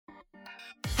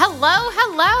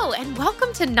Hello, and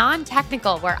welcome to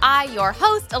Non-Technical, where I, your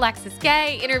host, Alexis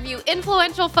Gay, interview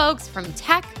influential folks from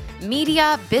tech,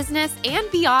 media, business, and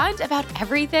beyond about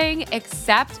everything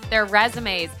except their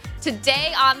resumes.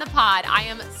 Today on the pod, I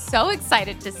am so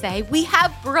excited to say we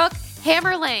have Brooke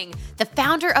Hammerling, the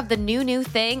founder of The New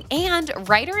Thing and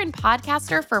writer and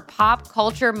podcaster for Pop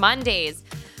Culture Mondays.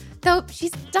 Though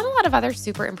she's done a lot of other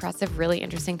super impressive, really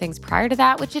interesting things prior to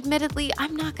that, which admittedly,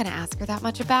 I'm not going to ask her that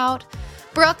much about.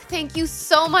 Brooke, thank you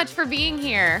so much for being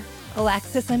here.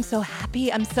 Alexis, I'm so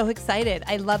happy. I'm so excited.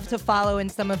 I love to follow in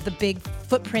some of the big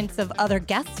footprints of other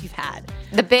guests you've had.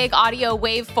 The big audio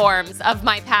waveforms of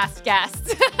my past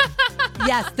guests.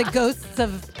 Yes, the ghosts of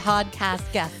podcast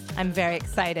guests. I'm very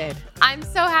excited. I'm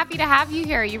so happy to have you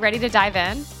here. Are you ready to dive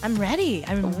in? I'm ready.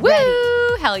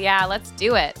 Woo! Hell yeah, let's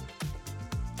do it.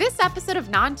 This episode of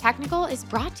Non-Technical is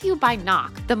brought to you by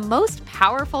Knock, the most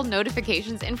powerful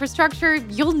notifications infrastructure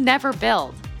you'll never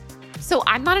build. So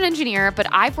I'm not an engineer, but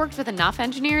I've worked with enough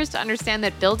engineers to understand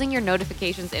that building your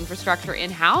notifications infrastructure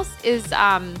in-house is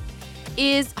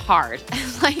hard,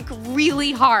 like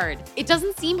really hard. It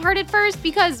doesn't seem hard at first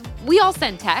because we all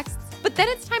send texts, but then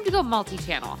it's time to go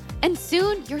multi-channel. And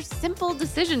soon your simple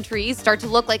decision trees start to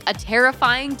look like a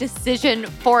terrifying decision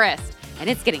forest, and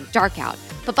it's getting dark out.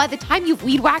 But by the time you've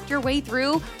weed-whacked your way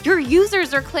through, your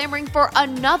users are clamoring for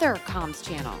another comms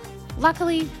channel.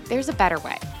 Luckily, there's a better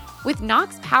way. With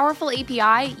Knock's powerful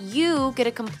API, you get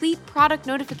a complete product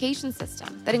notification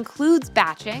system that includes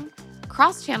batching,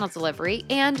 cross-channel delivery,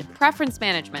 and preference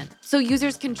management, so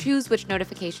users can choose which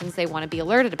notifications they want to be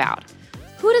alerted about.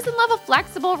 Who doesn't love a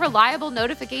flexible, reliable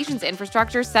notifications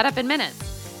infrastructure set up in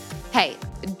minutes? Hey,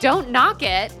 don't knock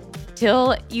it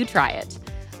till you try it.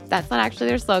 That's not actually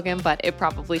their slogan, but it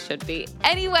probably should be.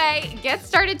 Anyway, get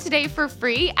started today for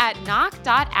free at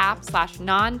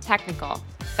knock.app/non-technical.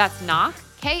 That's knock,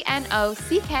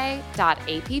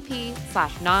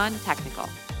 knock.app/non-technical.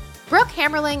 Brooke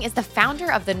Hammerling is the founder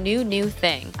of The New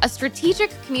Thing, a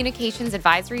strategic communications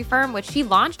advisory firm which she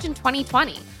launched in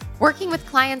 2020, working with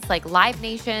clients like Live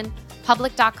Nation,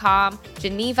 Public.com,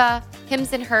 Geneva,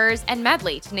 Hims and Hers, and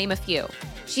Medley, to name a few.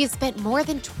 She has spent more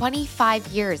than 25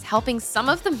 years helping some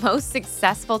of the most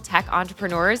successful tech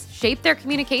entrepreneurs shape their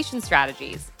communication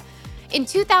strategies. In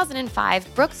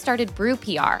 2005, Brooke started Brew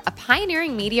PR, a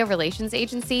pioneering media relations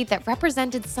agency that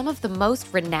represented some of the most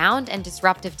renowned and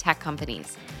disruptive tech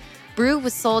companies. Brew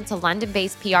was sold to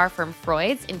London-based PR firm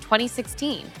Freud's in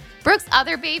 2016. Brooke's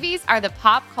other babies are the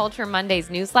Pop Culture Mondays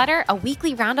newsletter, a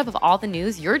weekly roundup of all the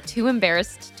news you're too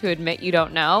embarrassed to admit you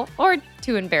don't know, or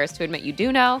too embarrassed to admit you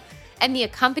do know, and the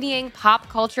accompanying Pop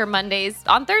Culture Mondays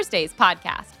on Thursdays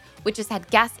podcast, which has had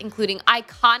guests including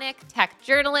iconic tech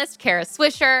journalist Kara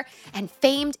Swisher and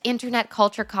famed internet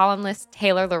culture columnist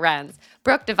Taylor Lorenz.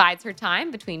 Brooke divides her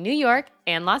time between New York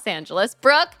and Los Angeles.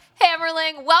 Brooke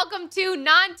Hammerling, welcome to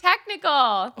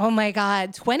Non-Technical. Oh my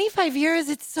God, 25 years,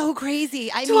 it's so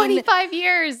crazy. 25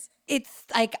 years. It's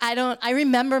like, I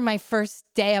remember my first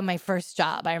day of my first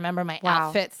job. I remember my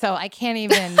outfit, so I can't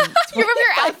even. You remember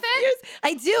your outfit?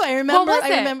 I do. I remember. What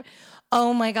was it? I remember.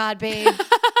 Oh my God, babe.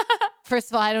 First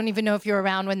of all, I don't even know if you were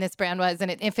around when this brand was.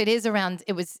 And if it is around,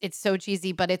 it's so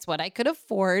cheesy, but it's what I could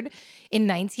afford in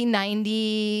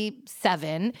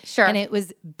 1997. Sure. And it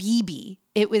was BB.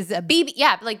 It was a BB,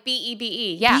 yeah, like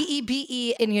BEBE, yeah.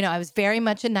 BEBE. And, I was very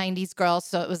much a 90s girl.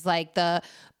 So it was like the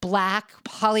black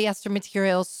polyester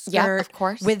material skirt of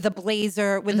course. With the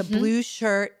blazer, with the blue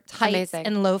shirt, tights, Amazing.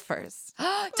 and loafers.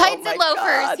 Tights and loafers,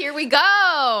 God. Here we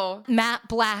go. Matte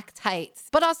black tights.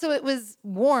 But also it was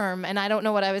warm, and I don't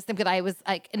know what I was thinking. I was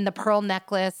like in the pearl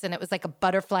necklace, and it was like a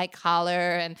butterfly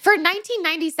collar. And For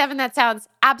 1997, that sounds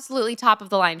absolutely top of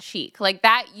the line chic. Like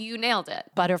that, you nailed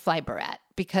it. butterfly barrette,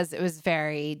 because it was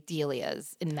very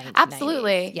Delia's in 1990s.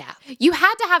 Absolutely. Yeah. You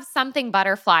had to have something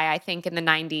butterfly, I think, in the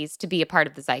 90s to be a part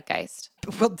of the zeitgeist.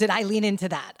 Well, did I lean into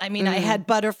that? I mean, I had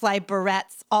butterfly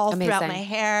barrettes all throughout Amazing. my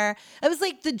hair. It was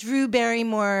like the Drew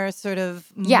Barrymore sort of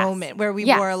Yes. moment where we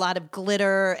Yes. wore a lot of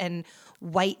glitter and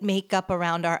white makeup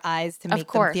around our eyes to make them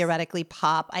course. theoretically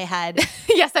pop. I had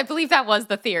Yes, I believe that was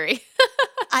the theory.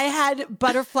 I had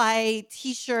butterfly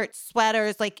t-shirts,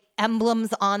 sweaters, like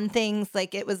emblems on things.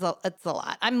 Like it's a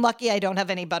lot. I'm lucky I don't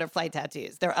have any butterfly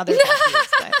tattoos. There are other tattoos,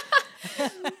 but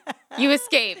You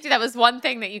escaped. That was one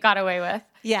thing that you got away with.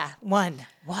 yeah, one.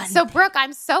 So, Brooke,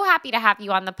 I'm so happy to have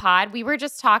you on the pod. We were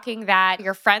just talking that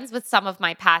you're friends with some of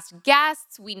my past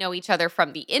guests. We know each other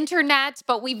from the internet,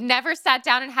 but we've never sat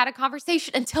down and had a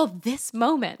conversation until this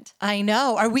moment. I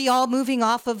know. Are we all moving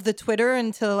off of the Twitter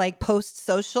into like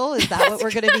post-social? Is that what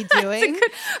we're going to be doing?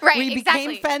 Right, We exactly.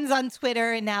 became friends on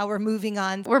Twitter, and now we're moving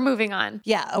on. We're moving on.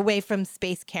 Yeah, away from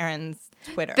Space Karens.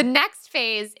 Twitter. The next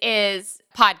phase is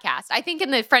podcast. I think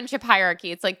in the friendship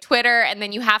hierarchy, it's like Twitter, and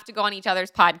then you have to go on each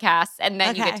other's podcasts, and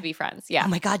then you get to be friends. Yeah. Oh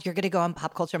my God, you're going to go on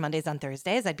Pop Culture Mondays on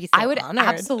Thursdays? I'd be so I would honored.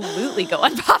 absolutely go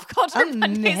on Pop Culture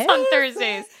Mondays on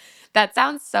Thursdays. That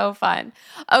sounds so fun.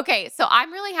 Okay, so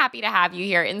I'm really happy to have you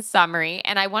here in summary,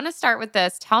 and I want to start with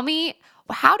this. Tell me,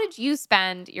 how did you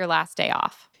spend your last day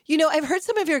off? You know, I've heard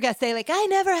some of your guests say, like, I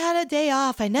never had a day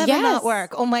off. I never not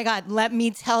work. Oh my God, let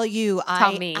me tell you,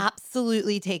 I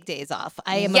absolutely take days off.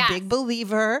 I am a big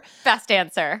believer. Best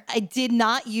answer. I did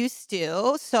not used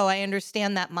to, so I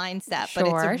understand that mindset. But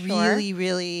it's a really,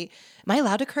 really... Am I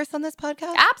allowed to curse on this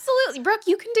podcast? Absolutely. Brooke,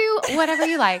 you can do whatever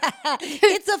you like.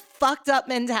 It's a fucked up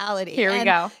mentality. Here we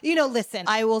go. You know, listen,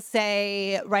 I will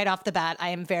say right off the bat, I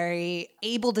am very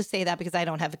able to say that because I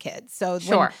don't have a kid. So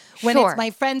when it's my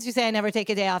friends who say I never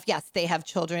take a day off, yes, they have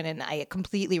children and I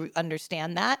completely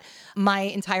understand that. My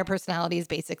entire personality is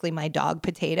basically my dog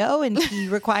Potato and he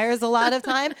requires a lot of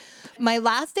time. My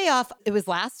last day off, it was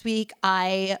last week.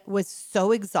 I was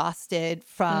so exhausted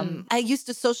from, I used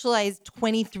to socialize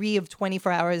 23 of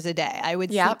 24 hours a day. I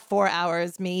would sleep 4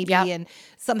 hours maybe and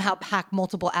somehow pack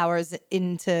multiple hours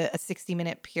into a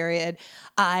 60-minute period.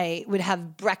 I would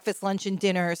have breakfast, lunch, and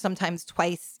dinner, sometimes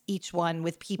twice each one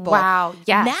with people. Wow.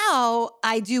 Yes. Now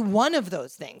I do one of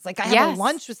those things. Like I have a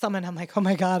lunch with someone. I'm like, oh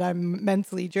my God, I'm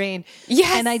mentally drained.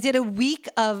 Yes. And I did a week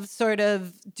of sort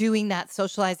of doing that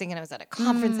socializing. And I was at a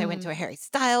conference. I went to a Harry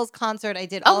Styles concert. I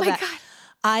did all that. God.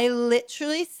 I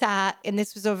literally sat, and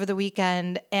this was over the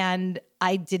weekend, and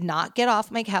I did not get off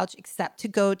my couch except to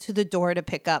go to the door to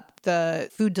pick up the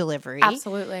food delivery.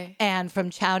 Absolutely. And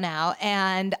from Chow Now.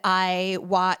 And I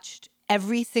watched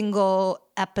every single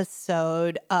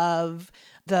episode of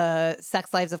the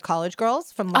Sex Lives of College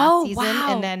Girls from last season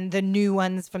and then the new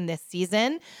ones from this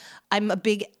season. I'm a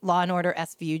big Law & Order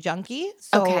SVU junkie.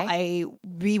 So I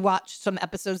rewatched some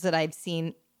episodes that I've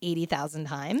seen 80,000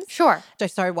 times. Sure. So I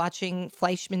started watching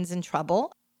Fleischman's in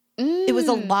Trouble. It was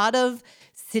a lot of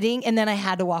sitting, and then I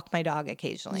had to walk my dog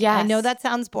occasionally. Yes. I know that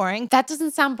sounds boring. That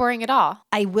doesn't sound boring at all.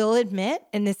 I will admit,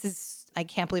 and this is, I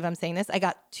can't believe I'm saying this, I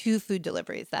got 2 food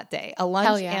deliveries that day, a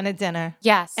lunch and a dinner.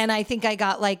 Yes. And I think I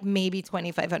got like maybe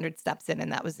 2,500 steps in,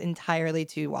 and that was entirely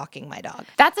to walking my dog.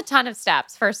 That's a ton of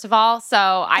steps, first of all.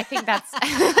 So I think that's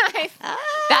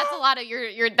that's a lot of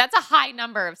that's a high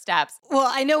number of steps. Well,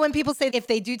 I know when people say if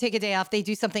they do take a day off, they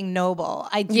do something noble.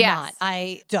 I do not.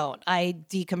 I don't. I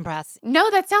decompress. No,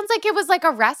 that sounds like it was like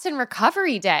a rest and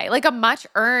recovery day, like a much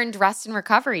earned rest and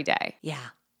recovery day. Yeah,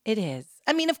 it is.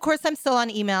 I mean, of course, I'm still on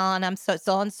email and I'm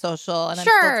still on social and I'm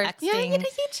still texting. Yeah,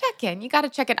 you check in. You got to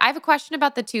check in. I have a question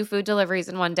about the 2 food deliveries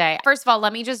in one day. First of all,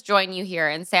 let me just join you here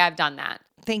and say I've done that.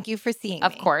 Thank you for seeing me.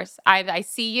 Of course. I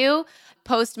see you.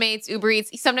 Postmates, Uber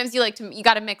Eats. Sometimes you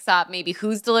got to mix up maybe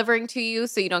who's delivering to you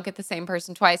so you don't get the same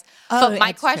person twice. But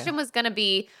my question was going to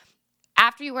be,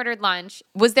 after you ordered lunch,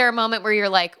 was there a moment where you're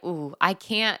like, ooh, I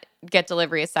can't get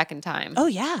delivery a second time? Oh,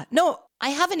 yeah. No, I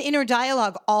have an inner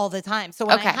dialogue all the time. So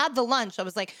when I had the lunch, I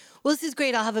was like, well, this is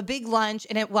great. I'll have a big lunch.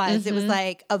 And it was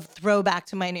like a throwback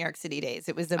to my New York City days.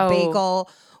 It was a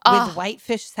bagel with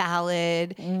whitefish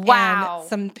salad and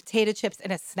some potato chips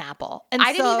and a Snapple. And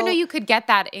I didn't even know you could get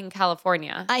that in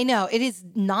California. I know. It is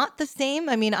not the same.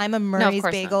 I mean, I'm a Murray's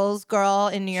Bagels girl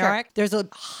in New York. There's a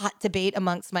hot debate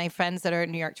amongst my friends that are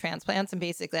New York transplants. And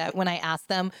basically, when I ask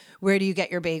them, where do you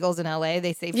get your bagels in LA?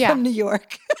 They say from New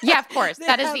York. Yeah, of course.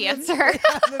 That is the answer.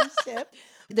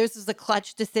 This was a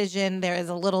clutch decision. There is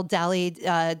a little deli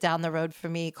down the road for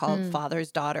me called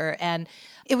Father's Daughter. And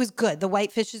it was good. The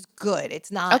whitefish is good. It's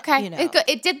not, you know.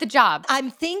 It did the job. I'm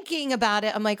thinking about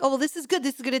it. I'm like, oh, well, this is good.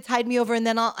 This is going to tide me over. And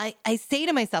then I say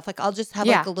to myself, like, I'll just have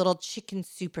like a little chicken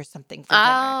soup or something for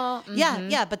dinner.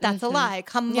 Yeah, but that's a lie.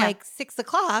 Come like 6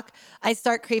 o'clock, I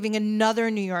start craving another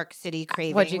New York City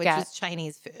craving, which is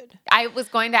Chinese food. I was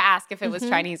going to ask if it was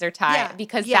Chinese or Thai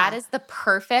because that is the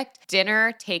perfect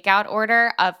dinner takeout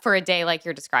order for a day like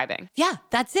you're describing. Yeah,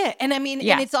 that's it. And I mean,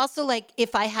 and it's also like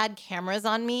if I had cameras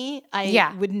on me,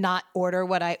 I would not order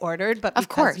what I ordered, but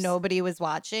because nobody was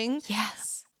watching,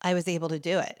 I was able to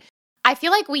do it. I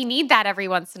feel like we need that every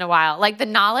once in a while. Like the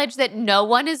knowledge that no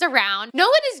one is around. No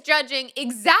one is judging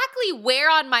exactly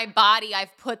where on my body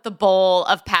I've put the bowl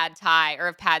of pad thai or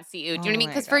of pad see ew. Do you know what I mean?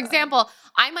 Because for example,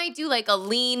 I might do like a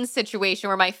lean situation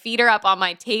where my feet are up on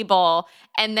my table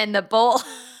and then the bowl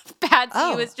of pad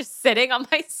see ew is just sitting on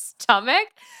my stomach.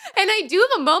 And I do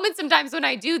have a moment sometimes when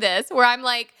I do this where I'm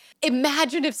like,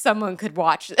 imagine if someone could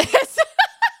watch this.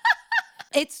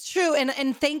 It's true.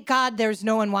 And thank God there's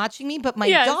no one watching me, but my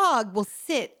dog will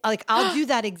sit, like I'll do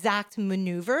that exact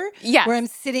maneuver where I'm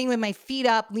sitting with my feet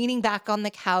up, leaning back on the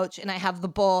couch, and I have the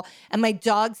bowl, and my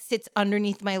dog sits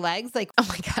underneath my legs, like, oh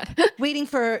my God, waiting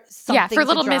for something for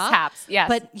little to drop. mishaps. Yes.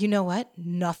 But you know what?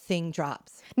 Nothing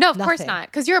drops. No, of course not.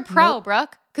 Because you're a pro,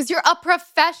 Brooke. Because you're a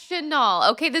professional.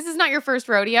 Okay, this is not your first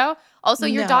rodeo. Also,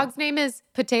 your dog's name is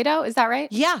Potato. Is that right?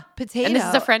 Yeah, Potato. And this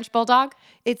is a French bulldog?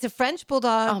 It's a French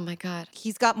bulldog. Oh my God.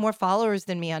 He's got more followers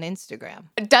than me on Instagram.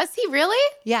 Does he really?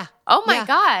 Yeah. Oh my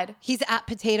God. He's at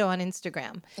Potato on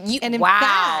Instagram. And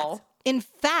in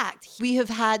fact, we have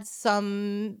had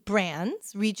some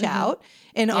brands reach out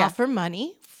and offer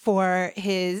money for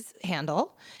his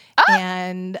handle.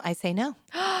 And I say no.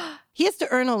 He has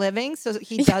to earn a living, so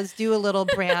he does do a little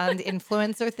brand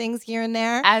influencer things here and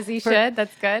there. As he should.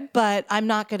 That's good. But I'm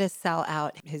not going to sell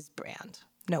out his brand.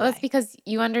 No way. That's because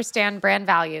you understand brand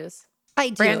values. I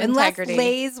do. Brand Unless integrity.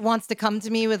 Lay's wants to come to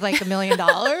me with like $1 million.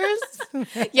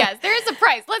 Yes, there is a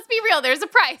price. Let's be real. There's a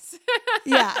price.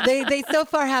 Yeah, they so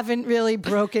far haven't really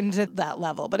broken to that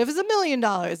level. But if it's $1 million,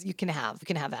 you can have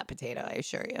that Potato, I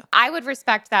assure you. I would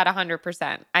respect that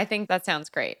 100%. I think that sounds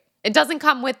great. It doesn't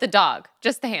come with the dog,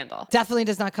 just the handle. Definitely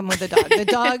does not come with the dog. The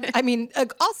dog, I mean,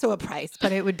 also a price,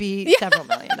 but it would be several $1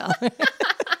 million.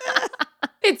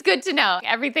 It's good to know.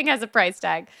 Everything has a price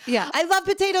tag. Yeah. I love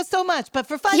Potato so much, but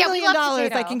for $5 million,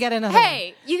 I can get another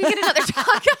Hey, you can get another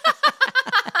dog.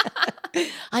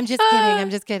 I'm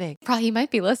just kidding. Probably he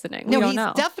might be listening. No, he's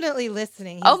definitely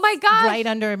listening. He's oh my God. right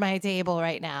under my table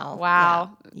right now.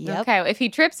 Wow. Yeah. Yep. Okay. If he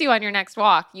trips you on your next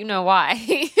walk, you know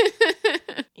why.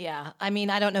 Yeah. I mean,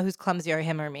 I don't know who's clumsier,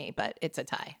 him or me, but it's a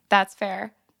tie. That's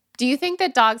fair. Do you think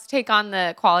that dogs take on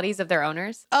the qualities of their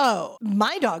owners? Oh,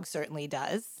 my dog certainly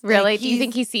does. Really? Like, do you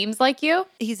think he seems like you?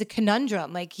 He's a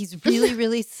conundrum. Like he's really,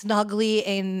 really snuggly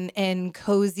and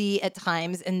cozy at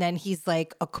times. And then he's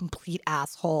like a complete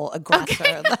asshole aggressor.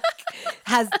 Okay. Like,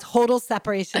 has total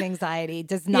separation anxiety,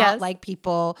 does not like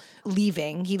people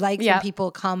leaving. He likes when people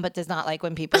come, but does not like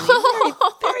when people leave.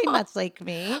 Very much like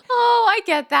me. Oh, I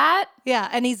get that. Yeah,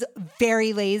 and he's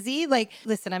very lazy. Like,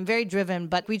 listen, I'm very driven,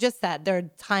 but we just said there are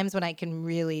times when I can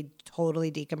really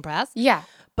totally decompress. Yeah.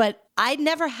 But I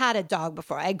never had a dog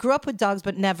before. I grew up with dogs,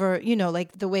 but never,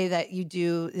 like the way that you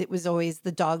do, it was always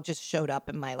the dog just showed up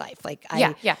in my life. Like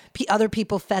other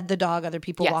people fed the dog, other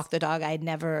people walked the dog. I had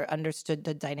never understood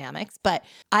the dynamics, but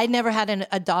I never had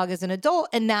a dog as an adult.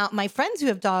 And now my friends who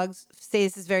have dogs say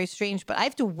this is very strange, but I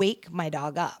have to wake my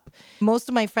dog up. Most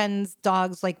of my friends'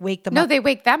 dogs like wake them up. No, they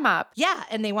wake them up. Yeah,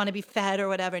 and they want to be fed or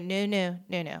whatever. No.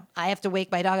 I have to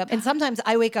wake my dog up. And sometimes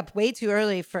I wake up way too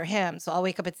early for him. So I'll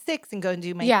wake up at 6 and go and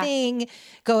do my thing,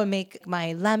 go and make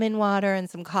my lemon water and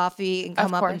some coffee and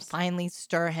come up and finally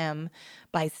stir him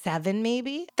by 7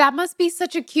 maybe. That must be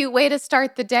such a cute way to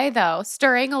start the day though.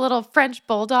 Stirring a little French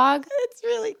bulldog. It's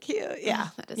really cute. Yeah.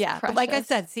 Oh, that is precious. But like I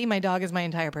said, see, my dog is my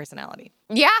entire personality.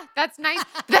 Yeah, that's nice.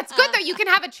 That's good though. You can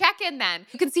have a check-in then.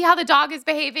 You can see how the dog is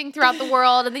behaving throughout the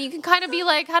world. And then you can kind of be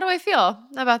like, how do I feel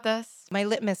about this? My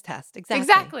litmus test.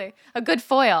 Exactly. A good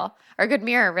foil or a good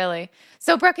mirror, really.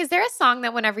 So, Brooke, is there a song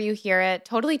that whenever you hear it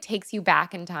totally takes you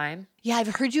back in time? Yeah,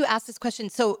 I've heard you ask this question.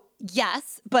 So,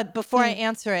 yes, but before I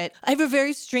answer it, I have a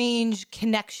very strange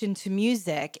connection to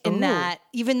music in that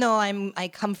even though I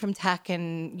come from tech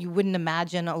and you wouldn't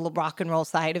imagine a rock and roll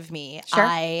side of me,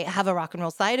 I have a rock and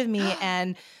roll side of me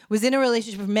and was in a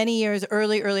relationship for many years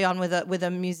early on with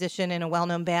a musician in a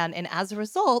well-known band. And as a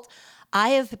result, I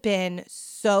have been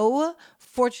so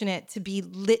fortunate to be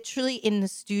literally in the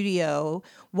studio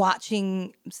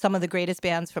watching some of the greatest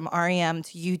bands from REM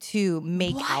to U2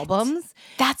 make albums.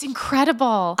 That's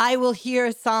incredible. I will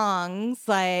hear songs,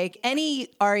 like any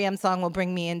REM song will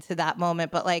bring me into that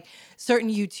moment, but like certain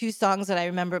U2 songs that I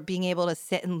remember being able to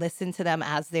sit and listen to them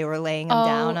as they were laying them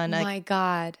down. Oh my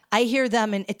God. I hear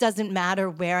them and it doesn't matter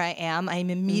where I am. I'm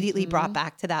immediately brought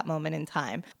back to that moment in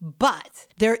time. But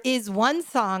there is one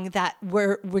song that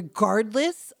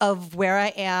regardless of where I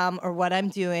am or what I'm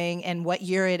doing and what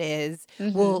year it is,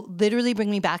 will literally bring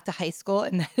me back to high school.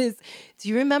 And that is, do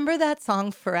you remember that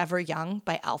song Forever Young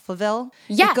by Alphaville?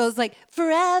 Yes. It goes like,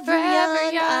 forever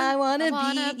young, I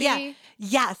wanna be. Yeah.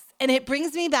 Yes. And it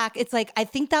brings me back. It's like, I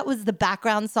think that was the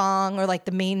background song or like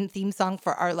the main theme song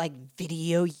for our like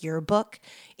video yearbook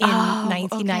in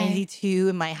 1992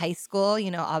 in my high school,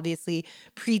 obviously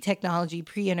pre-technology,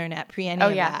 pre-internet, pre-any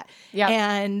of that. Yep.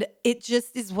 And it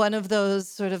just is one of those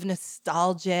sort of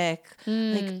nostalgic,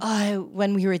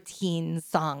 when we were teens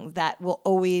songs that will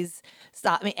always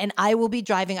stop me. And I will be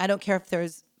driving. I don't care if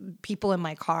there's people in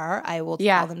my car. I will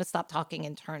tell them to stop talking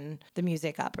and turn the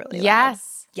music up really loud.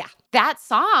 Yes. Yeah. That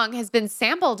song has been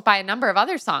sampled by a number of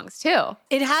other songs too.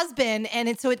 It has been.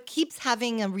 And so it keeps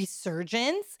having a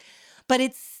resurgence, but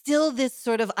it's still this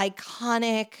sort of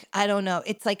iconic, I don't know,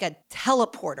 it's like a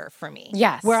teleporter for me.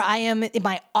 Yes. Where I am in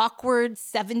my awkward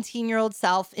 17-year-old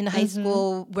self in high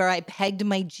school where I pegged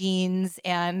my jeans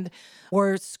and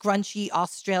wore scrunchy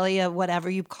Australia, whatever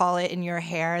you call it, in your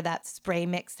hair, that spray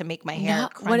mix to make my hair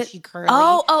crunchy, curly.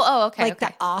 Okay. Like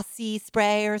the Aussie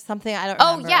spray or something. I don't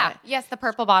remember. Oh, yeah. Yes, the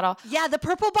purple bottle. Yeah, the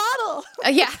purple bottle.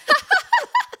 Yeah.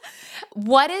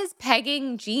 What is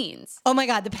pegging jeans? Oh my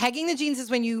God. The pegging the jeans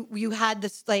is when you had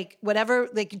this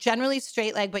generally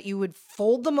straight leg, but you would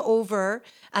fold them over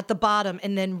at the bottom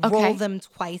and then roll them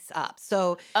twice up.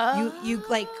 So you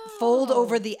fold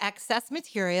over the excess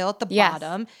material at the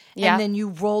bottom and then you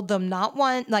rolled them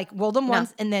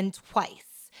once and then twice.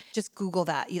 Just Google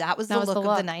that. That was the look of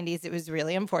the 90s. It was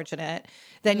really unfortunate.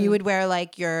 Then you would wear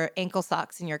your ankle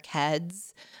socks and your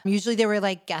Keds. Usually they were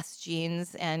Guess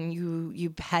jeans and you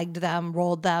pegged them,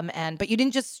 rolled them, but you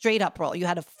didn't just straight up roll. You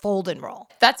had to fold and roll.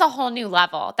 That's a whole new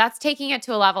level. That's taking it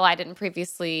to a level I didn't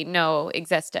previously know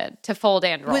existed, to fold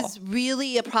and roll. It was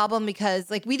really a problem because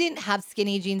we didn't have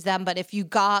skinny jeans then, but if you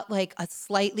got a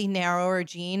slightly narrower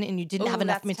jean and you didn't have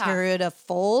enough material to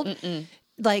fold,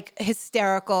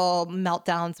 hysterical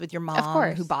meltdowns with your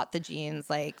mom who bought the jeans.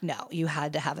 No, you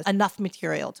had to have enough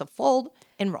material to fold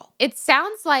and roll. It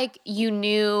sounds like you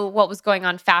knew what was going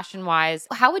on fashion-wise.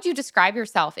 How would you describe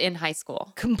yourself in high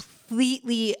school?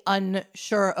 Completely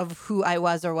unsure of who I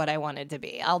was or what I wanted to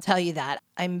be. I'll tell you that.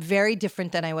 I'm very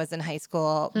different than I was in high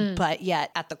school, but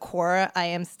yet at the core, I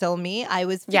am still me. I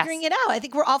was figuring it out. I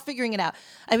think we're all figuring it out.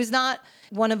 I was not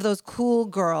one of those cool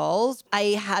girls. I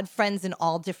had friends in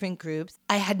all different groups.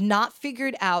 I had not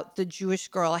figured out the Jewish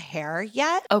girl hair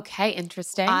yet. Okay,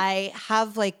 interesting. I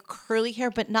have curly hair,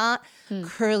 but not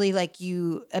curly like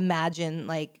you imagine,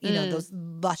 those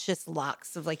luscious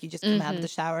locks of you just come out of the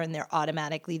shower and they're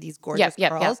automatically these gorgeous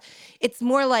curls. Yep. It's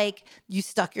more like you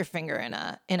stuck your finger in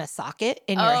a socket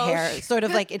in your hair. Sort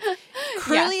of it's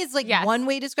curly is one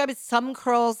way to describe it. Some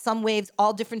curls, some waves,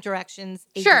 all different directions.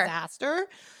 A disaster.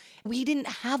 We didn't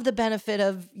have the benefit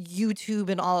of YouTube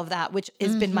and all of that, which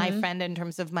has been my friend in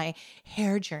terms of my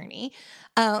hair journey.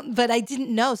 But I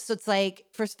didn't know. So it's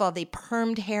first of all, they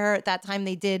permed hair at that time.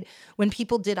 They did, when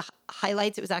people did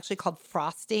highlights, it was actually called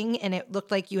frosting, and it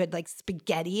looked like you had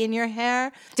spaghetti in your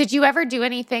hair. Did you ever do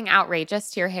anything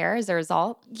outrageous to your hair as a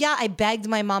result? Yeah, I begged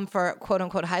my mom for quote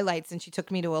unquote highlights, and she took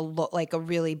me to a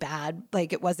really bad,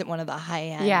 it wasn't one of the high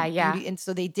end. Yeah. Beauty. And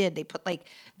so they put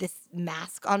this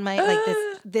mask on my,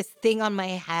 this thing on my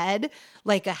head,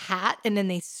 like a hat, and then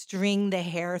they string the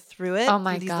hair through it. Oh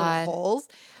my these God. Little holes.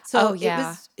 So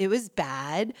it was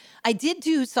bad. I did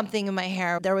do something in my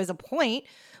hair. There was a point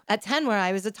at 10 where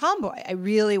I was a tomboy. I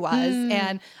really was.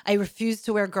 And I refused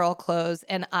to wear girl clothes,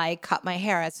 and I cut my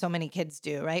hair, as so many kids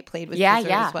do, right? Played with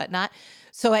scissors, whatnot.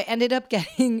 So I ended up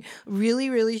getting really,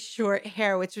 really short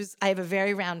hair, I have a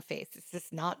very round face. It's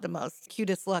just not the most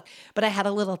cutest look, but I had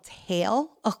a little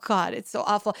tail. Oh God, it's so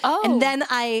awful. Oh. And then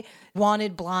I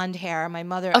wanted blonde hair. My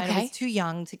mother, I was too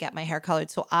young to get my hair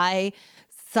colored. So I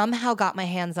somehow got my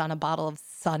hands on a bottle of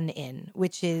Sun-In,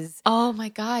 which is oh my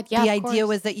God, yeah. The idea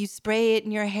was that you spray it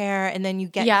in your hair and then you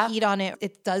get heat on it.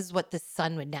 It does what the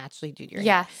sun would naturally do to your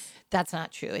hair. That's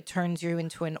not true. It turns you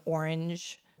into an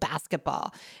orange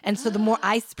basketball. And so the more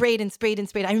I sprayed and sprayed and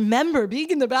sprayed, I remember being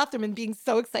in the bathroom and being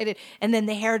so excited. And then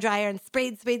the hair dryer and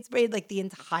sprayed the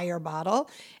entire bottle.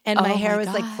 And my hair was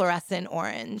fluorescent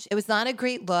orange. It was not a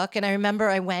great look. And I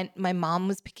remember my mom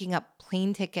was picking up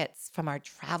plane tickets from our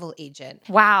travel agent.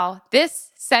 Wow. This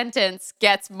sentence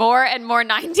gets more and more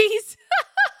 90s.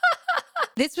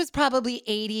 This was probably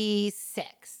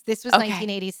 86. This was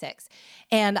 1986.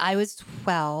 And I was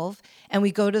 12. And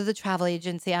we go to the travel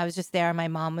agency. I was just there. My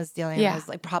mom was dealing with, I was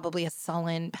probably a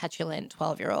sullen, petulant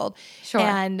 12-year-old. Sure.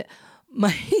 And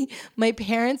my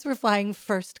parents were flying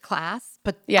first class,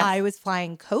 but I was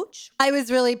flying coach. I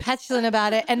was really petulant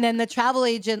about it. And then the travel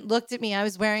agent looked at me. I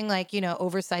was wearing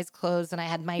oversized clothes, and I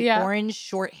had my orange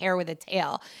short hair with a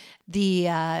tail.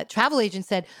 The travel agent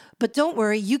said, "But don't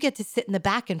worry, you get to sit in the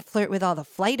back and flirt with all the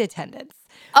flight attendants."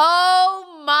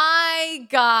 Oh my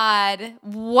God.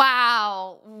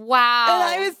 Wow. And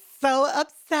I was so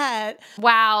upset. set.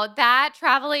 Wow, that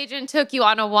travel agent took you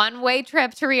on a one-way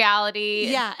trip to reality.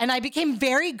 Yeah, and I became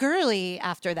very girly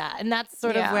after that. And that's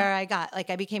sort of where I got, like,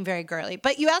 I became very girly.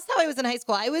 But you asked how I was in high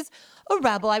school. I was a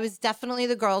rebel. I was definitely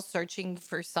the girl searching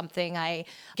for something. I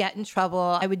get in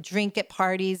trouble. I would drink at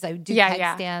parties. I would do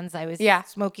keg stands. I was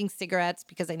smoking cigarettes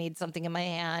because I needed something in my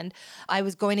hand. I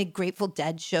was going to Grateful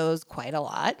Dead shows quite a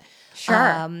lot. Sure.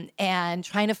 And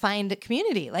trying to find a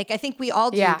community. Like, I think we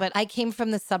all do, but I came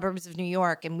from the suburbs of New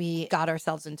York and we got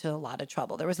ourselves into a lot of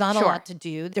trouble. There was not a lot to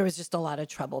do. There was just a lot of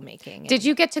troublemaking. Did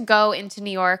you get to go into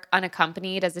New York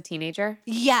unaccompanied as a teenager?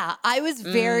 Yeah, I was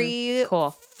very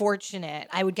fortunate.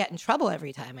 I would get in trouble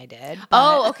every time I did.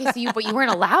 Oh, okay. So but you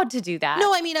weren't allowed to do that.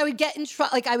 No, I mean, I would get in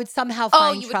trouble. Like, I would somehow find trouble.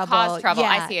 Oh, you would cause trouble.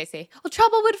 Yeah. I see. Well,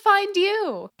 trouble would find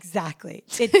you. Exactly.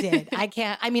 It did. I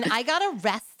got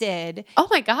arrested. Oh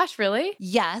my gosh, really?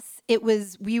 Yes.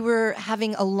 We were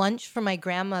having a lunch for my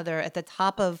grandmother at the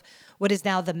top of what is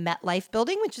now the MetLife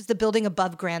building, which is the building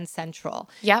above Grand Central.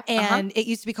 Yep. And it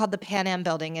used to be called the Pan Am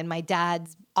building, and my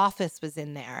dad's office was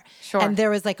in there. Sure. And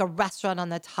there was like a restaurant on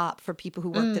the top for people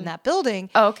who worked in that building.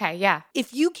 Oh, okay, yeah.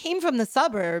 If you came from the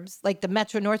suburbs, like the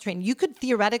Metro North train, you could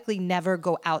theoretically never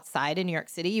go outside in New York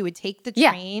City. You would take the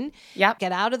train,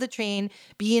 get out of the train,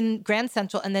 be in Grand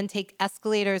Central, and then take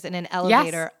escalators and an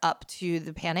elevator up to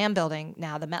the Pan Am building,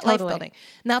 now the MetLife building.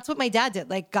 And that's what my dad did.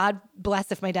 Like, God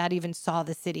bless if my dad even saw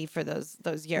the city for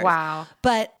those years. Wow.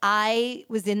 But I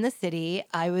was in the city.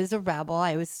 I was a rebel.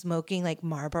 I was smoking like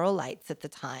Marlboro Lights at the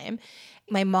time.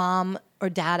 My mom or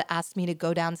dad asked me to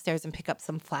go downstairs and pick up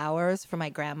some flowers for my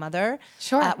grandmother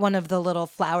at one of the little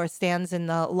flower stands in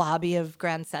the lobby of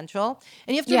Grand Central.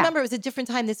 And you have to remember, it was a different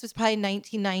time. This was probably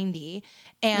 1990,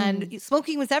 and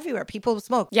smoking was everywhere. People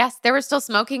smoked. Yes, there were still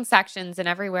smoking sections in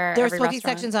everywhere. There were smoking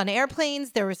sections on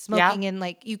airplanes. There was smoking in,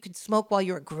 like, you could smoke while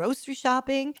you were grocery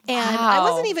shopping. And I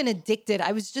wasn't even addicted.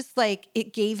 I was just like,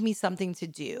 it gave me something to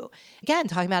do. Again,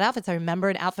 talking about outfits, I remember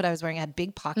an outfit I was wearing had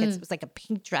big pockets. It was like a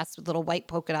pink dress with little white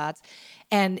polka dots.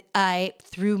 And I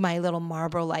threw my little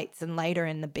Marlboro Lights and lighter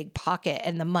in the big pocket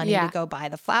and the money to go buy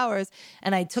the flowers.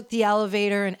 And I took the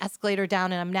elevator and escalator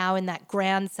down, and I'm now in that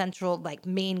Grand Central, like,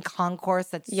 main concourse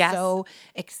that's so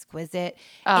exquisite.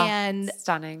 And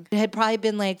stunning. It had probably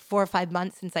been like 4 or 5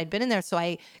 months since I'd been in there. So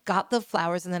I got the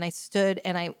flowers, and then I stood,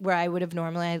 and where I would have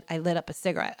normally, I lit up a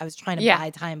cigarette. I was trying to buy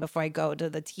time before I go to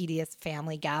the tedious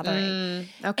family gathering.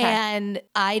 Okay. And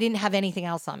I didn't have anything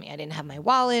else on me. I didn't have my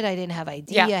wallet. I didn't have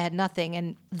ID. I had nothing.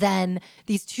 And then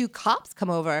these 2 cops come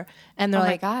over, and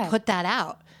they're put that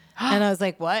out. And I was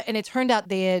like, what? And it turned out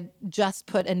they had just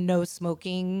put a no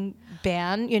smoking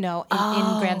ban, in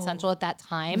Grand Central at that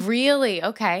time. Really?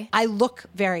 Okay. I look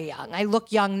very young. I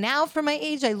look young now for my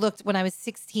age. When I was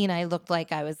 16, I looked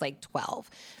like I was like 12.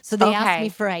 So they asked me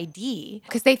for ID.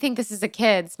 Because they think this is a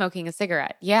kid smoking a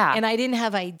cigarette. Yeah. And I didn't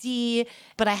have ID,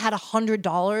 but I had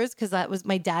 $100 because that was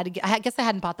my dad. I guess I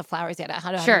hadn't bought the flowers yet. I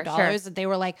had $100. Sure. And they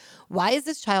were like, why is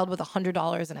this child with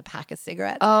 $100 and a pack of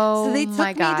cigarettes? Oh, so they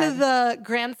took me to the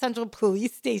Grand Central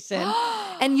police station,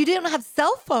 and you didn't have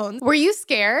cell phones. Were you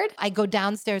scared? I go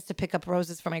downstairs to pick up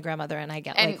roses for my grandmother, and I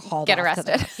get hauled get off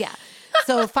arrested. Yeah.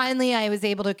 So finally, I was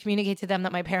able to communicate to them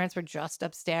that my parents were just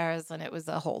upstairs, and it was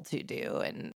a whole to-do,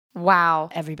 and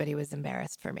everybody was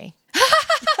embarrassed for me.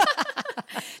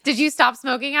 Did you stop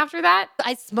smoking after that?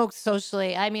 I smoked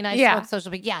socially. I mean, I smoked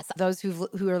socially. But yes, those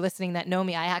who are listening that know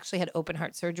me, I actually had open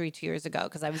heart surgery 2 years ago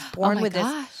because I was born with this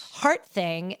heart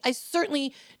thing. I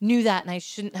certainly knew that, and I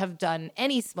shouldn't have done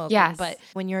any smoking. Yes. But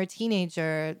when you're a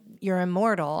teenager, you're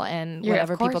immortal, and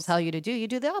whatever people tell you to do, you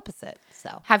do the opposite.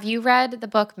 So, have you read the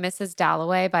book Mrs.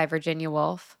 Dalloway by Virginia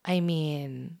Woolf? I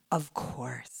mean, of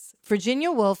course.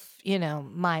 Virginia Woolf,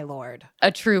 my lord.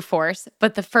 A true force.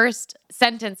 But the first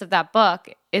sentence of that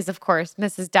book is, of course,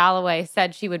 Mrs. Dalloway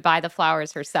said she would buy the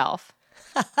flowers herself.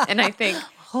 And I think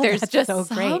there's just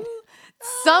something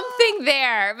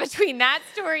there between that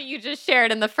story you just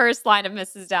shared and the first line of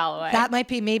Mrs. Dalloway. That might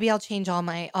be, maybe I'll change all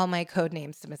my code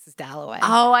names to Mrs. Dalloway.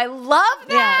 Oh, I love that.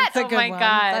 Yeah, it's a good one. Oh my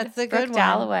God. That's a good Brooke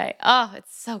Dalloway. Oh,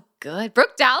 it's so good.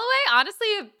 Brooke Dalloway, honestly,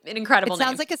 an incredible name. It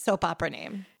sounds like a soap opera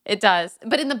name. It does,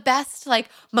 but in the best,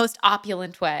 most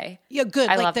opulent way. Yeah, good.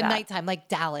 I like love the that. Nighttime, like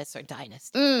Dallas or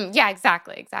Dynasty. Yeah,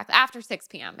 exactly. After 6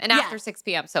 p.m. And after 6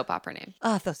 p.m. soap opera name.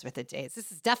 Oh, those were the days.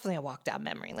 This is definitely a walk down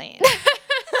memory lane.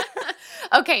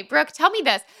 Okay, Brooke, tell me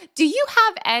this. Do you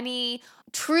have any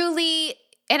truly,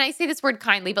 and I say this word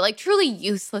kindly, but truly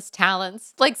useless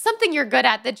talents? Like something you're good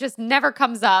at that just never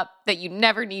comes up, that you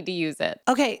never need to use it?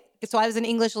 Okay. So I was an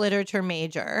English literature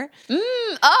major.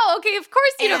 Oh, okay. Of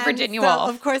course you know Virginia Woolf.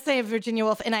 Of course I have Virginia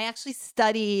Woolf. And I actually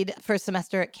studied for a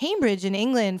semester at Cambridge in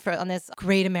England on this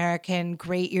great American,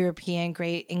 great European,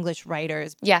 great English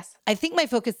writers. Yes. I think my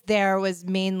focus there was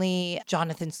mainly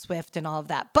Jonathan Swift and all of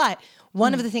that. But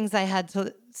one of the things I had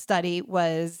to study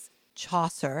was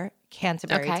Chaucer,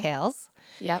 Canterbury Tales.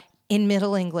 Yep. In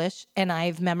Middle English, and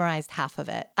I've memorized half of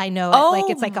it. I know it like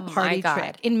it's like a party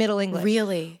trick in Middle English.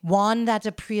 Really? Wan that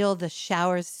April the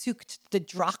showers soaked the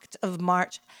dracht of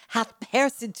March hath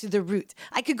pierced to the root.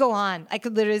 I could go on. I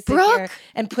could literally sit here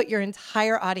and put your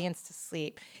entire audience to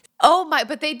sleep. Oh my,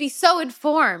 but they'd be so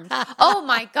informed. Oh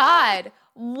my God.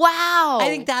 Wow. I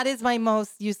think that is my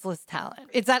most useless talent.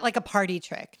 It's that like a party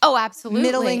trick. Oh, absolutely.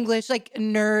 Middle English, like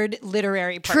nerd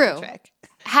literary party trick.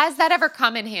 Has that ever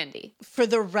come in handy? For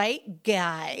the right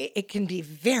guy, it can be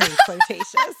very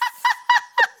flirtatious.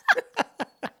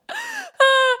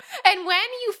 And when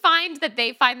you find that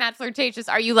they find that flirtatious,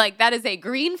 are you like, that is a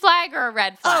green flag or a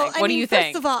red flag? What do you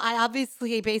think? First of all, I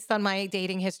obviously, based on my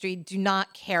dating history, do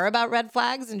not care about red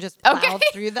flags and just plow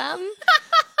through them.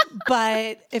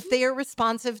 But if they are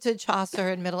responsive to Chaucer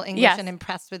and Middle English and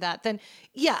impressed with that, then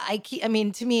I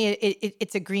mean, to me,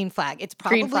 it's a green flag. It's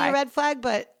probably a red flag,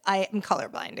 but I am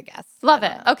colorblind, I guess. Love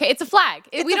it. Okay, it's a flag.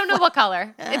 We don't know what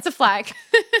color. It's a flag.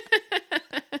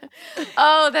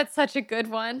 Oh, that's such a good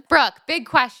one. Brooke, big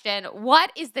question.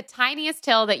 What is the tiniest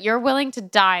hill that you're willing to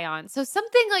die on? So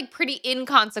something like pretty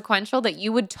inconsequential that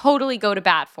you would totally go to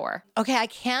bat for. Okay, I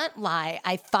can't lie.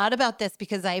 I thought about this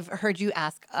because I've heard you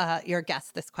ask your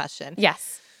guest this question.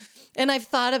 Yes. And I've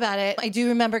thought about it. I do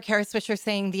remember Kara Swisher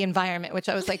saying the environment, which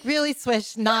I was like, really,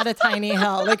 Swish, not a tiny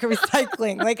hill, like a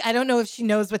recycling. Like, I don't know if she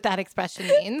knows what that expression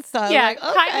means. So yeah, like,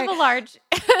 okay. Kind of a large,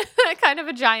 kind of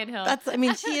a giant hill.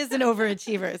 She is an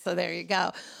overachiever. So there you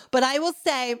go. But I will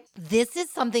say this is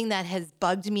something that has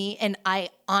bugged me. And I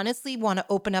honestly want to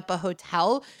open up a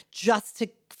hotel just to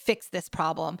fix this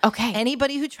problem. Okay.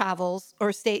 Anybody who travels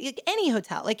or stay, like any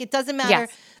hotel, like it doesn't matter.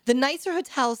 Yes. The nicer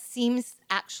hotels seems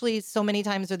actually so many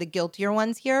times are the guiltier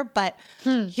ones here. But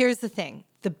here's the thing.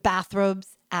 The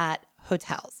bathrobes at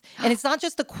hotels. And it's not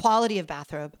just the quality of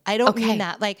bathrobe. I don't mean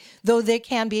that. Like, though they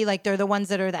can be like, they're the ones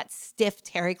that are that stiff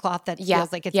terry cloth that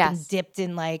feels like it's been dipped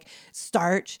in like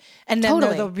starch. And then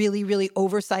they're the really, really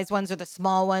oversized ones or the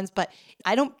small ones. But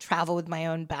I don't travel with my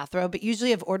own bathrobe, but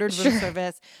usually I've ordered room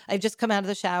service. I've just come out of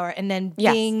the shower and then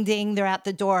ding, ding, they're at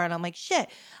the door. And I'm like,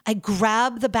 shit. I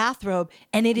grab the bathrobe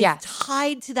and it is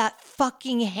tied to that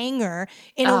fucking hanger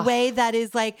in a way that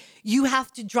is like, you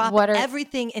have to drop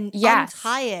everything and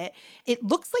untie it. It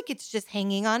looks like it's just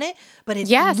hanging on it, but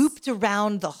it's looped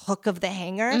around the hook of the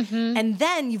hanger. And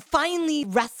then you finally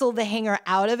wrestle the hanger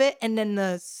out of it. And then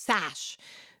the sash,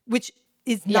 which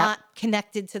is not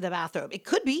connected to the bathrobe. It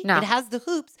could be. No. It has the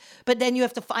hoops, but then you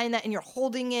have to find that and you're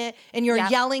holding it and you're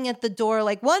yelling at the door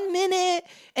like 1 minute.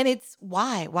 And it's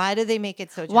why? Why do they make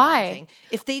it so challenging?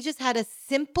 If they just had a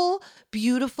simple,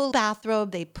 beautiful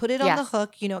bathrobe, they put it on the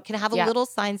hook, you know, it can have a little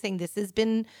sign saying this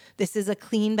is a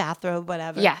clean bathrobe,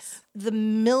 whatever. Yes. The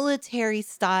military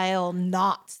style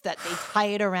knots that they tie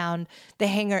it around the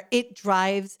hanger, it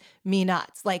drives me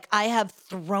nuts. Like I have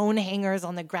thrown hangers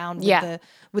on the ground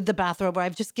with the bathrobe where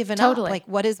I've just given up. Like,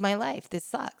 what is my life? This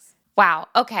sucks. Wow.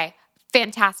 Okay.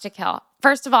 Fantastic hill.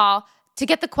 First of all, to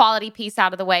get the quality piece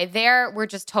out of the way, we're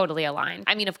just totally aligned.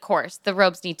 I mean, of course, the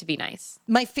robes need to be nice.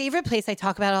 My favorite place, I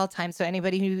talk about it all the time, so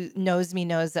anybody who knows me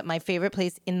knows that my favorite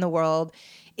place in the world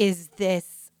is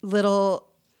this little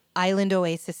island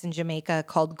oasis in Jamaica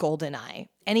called Goldeneye.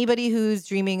 Anybody who's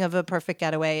dreaming of a perfect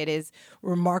getaway, it is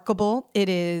remarkable. It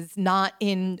is not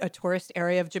in a tourist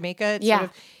area of Jamaica. It's sort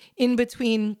of in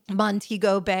between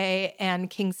Montego Bay and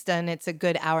Kingston. It's a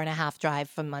good hour and a half drive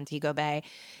from Montego Bay.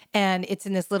 And it's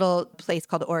in this little place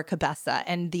called Orcabessa.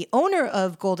 And the owner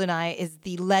of Goldeneye is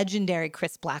the legendary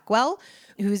Chris Blackwell,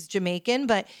 who's Jamaican,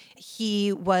 but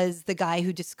he was the guy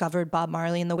who discovered Bob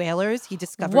Marley and the Wailers. He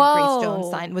discovered Grace Jones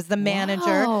Sign, was the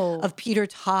manager of Peter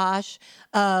Tosh,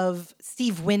 of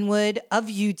Steve Winwood, of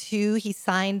U2. He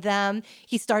signed them.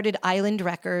 He started Island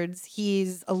Records.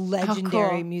 He's a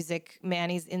legendary music man.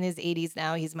 He's in his 80s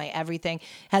now. He's my everything.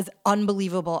 Has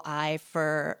unbelievable eye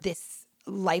for this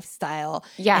lifestyle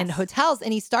and hotels.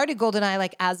 And he started Goldeneye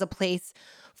like as a place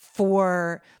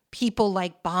for people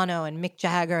like Bono and Mick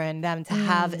Jagger and them to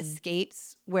have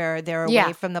escapes where they're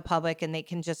away from the public and they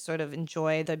can just sort of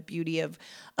enjoy the beauty of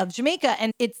Jamaica.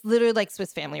 And it's literally like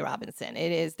Swiss Family Robinson.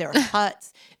 It is their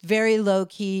huts, very low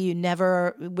key. You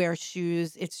never wear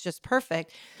shoes. It's just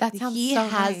perfect. That sounds He so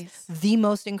has nice. the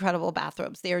most incredible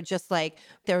bathrobes. They are just like,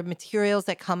 they're materials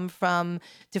that come from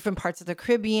different parts of the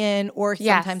Caribbean, or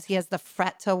sometimes he has the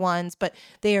Fretta ones, but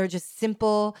they are just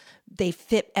simple. They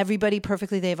fit everybody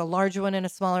perfectly. They have a larger one and a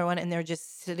smaller one, and they're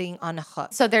just sitting on a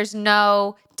hook. So there's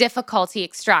no difficulty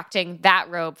extracting that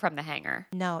robe from the hanger.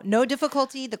 No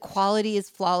difficulty. The quality is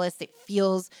flawless. It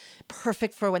feels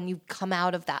perfect for when you come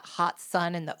out of that hot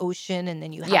sun and the ocean, and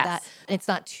then you have that. And it's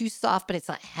not too soft, but it's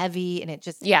not heavy, and it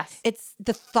just it's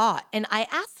the thought. And I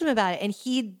asked him about it, and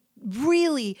he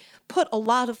really put a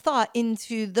lot of thought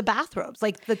into the bathrobes,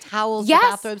 like the towels, the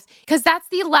bathrobes. Because that's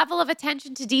the level of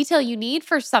attention to detail you need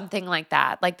for something like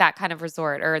that kind of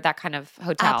resort or that kind of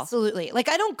hotel. Absolutely. Like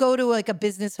I don't go to like a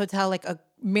business hotel, like a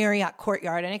Marriott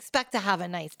Courtyard, and expect to have a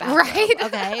nice bathroom. Right.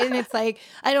 Okay. And it's like,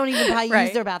 I don't even probably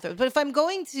use their bathrooms. But if I'm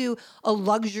going to a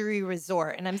luxury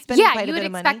resort and I'm spending quite a bit of money.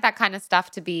 you would expect that kind of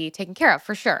stuff to be taken care of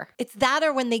for sure. It's that,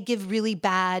 or when they give really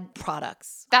bad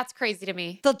products. That's crazy to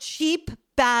me. The cheap,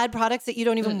 bad products that you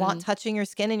don't even want touching your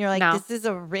skin, and you're like, this is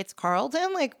a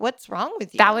Ritz-Carlton? Like, what's wrong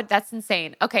with you? That's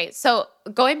insane. Okay, so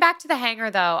going back to the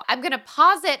hanger though, I'm going to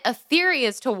posit a theory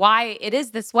as to why it is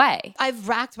this way. I've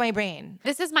racked my brain.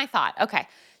 This is my thought. Okay,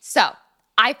 so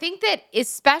I think that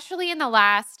especially in the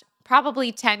last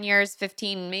probably 10 years,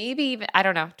 15, maybe even, I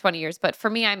don't know, 20 years. But for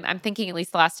me, I'm thinking at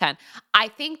least the last 10. I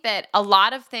think that a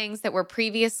lot of things that were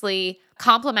previously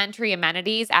complimentary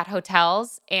amenities at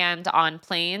hotels and on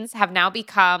planes have now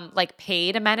become like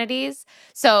paid amenities.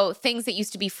 So things that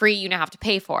used to be free, you now have to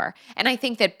pay for. And I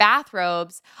think that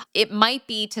bathrobes, it might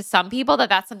be to some people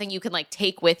that's something you can like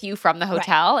take with you from the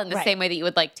hotel in the same way that you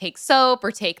would like take soap or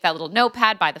take that little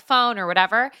notepad by the phone or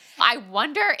whatever. I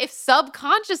wonder if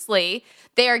subconsciously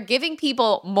they are giving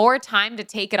people more time to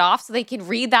take it off so they can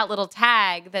read that little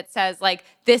tag that says like,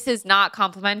 this is not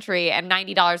complimentary and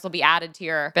 $90 will be added to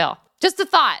your bill. Just a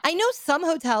thought. I know some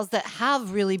hotels that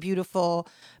have really beautiful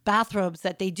bathrobes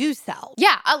that they do sell.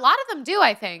 Yeah, a lot of them do,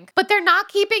 I think. But they're not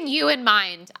keeping you in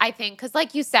mind, I think. Because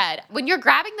like you said, when you're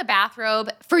grabbing the bathrobe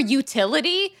for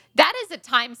utility, that is a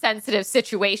time-sensitive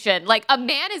situation. Like a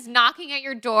man is knocking at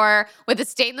your door with a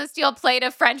stainless steel plate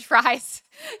of French fries.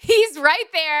 He's right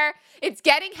there. It's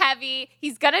getting heavy.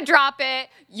 He's going to drop it.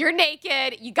 You're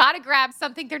naked. You got to grab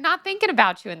something. They're not thinking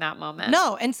about you in that moment.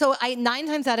 No. And so 9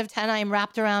 times out of 10, I am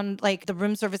wrapped around, like the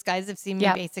room service guys have seen me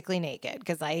basically naked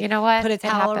because I put a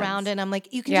towel around it and I'm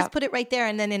like, you can just put it right there.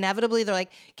 And then inevitably they're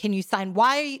like, can you sign?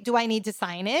 Why do I need to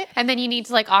sign it? And then you need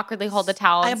to like awkwardly hold the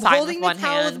towel and sign with one hand.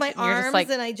 I'm holding the towel with my arms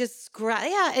and I just scratch.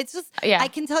 Yeah, it's just, I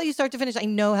can tell you start to finish. I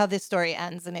know how this story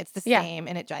ends and it's the same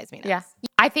and it drives me nuts. Yeah.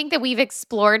 I think that we've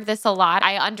explored this a lot.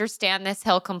 I understand this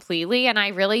hill completely. And I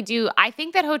really do. I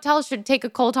think that hotels should take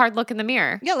a cold, hard look in the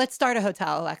mirror. Yeah, let's start a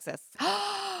hotel, Alexis.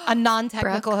 A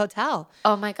non-technical hotel.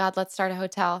 Oh my God, let's start a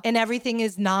hotel. And everything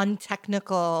is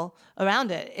non-technical around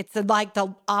it. It's like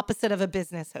the opposite of a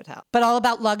business hotel, but all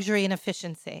about luxury and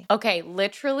efficiency. Okay,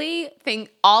 literally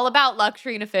think all about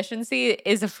luxury and efficiency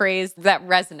is a phrase that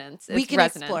resonates. We can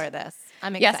explore this.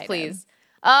 I'm excited. Yes, please.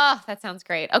 Oh, that sounds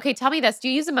great. Okay, tell me this. Do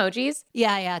you use emojis?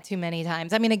 Yeah, too many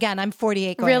times. I mean, again, I'm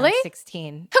 48 going on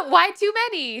 16. Why too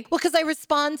many? Well, because I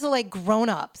respond to like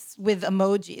grown-ups with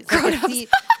emojis. Like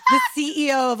the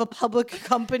CEO of a public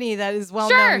company that is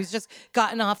well known, who's just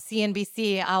gotten off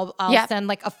CNBC, I'll send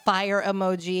like a fire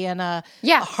emoji and a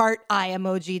heart eye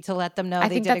emoji to let them know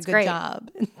they did a good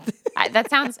job. That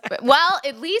sounds, well,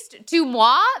 at least to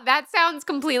moi, that sounds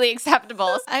completely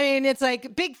acceptable. I mean, it's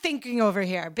like big thinking over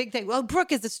here. Big thing. Well,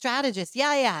 Brooke is a strategist. Yeah.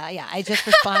 I just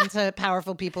respond to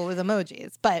powerful people with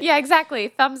emojis. But yeah, exactly.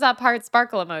 Thumbs up, heart,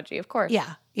 sparkle emoji, of course.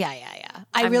 Yeah.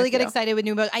 I really get excited with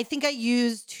new emojis. I think I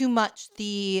use too much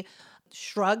the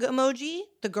shrug emoji,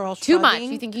 the girl shrugging. Too much.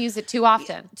 You think you use it too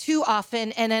often? Too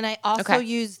often. And then I also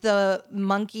use the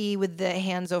monkey with the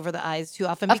hands over the eyes too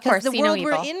often. Because the world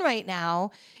we're in right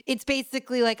now, it's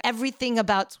basically like everything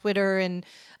about Twitter and,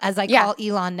 as I call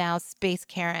Elon now, Space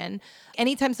Karen.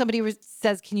 Anytime somebody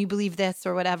says, can you believe this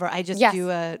or whatever, I just do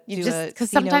a because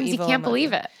sometimes you can't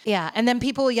believe it. Yeah. And then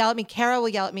people will yell at me. Kara will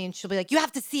yell at me and she'll be like, you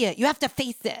have to see it. You have to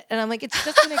face it. And I'm like, it's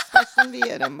just an expression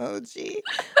via an emoji.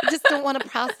 I just don't want to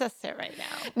process it right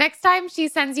now. Next time she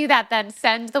sends you that, then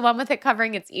send the one with it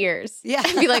covering its ears. Yeah.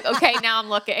 And be like, okay, now I'm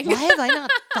looking. Why have I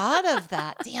not thought of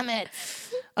that? Damn it.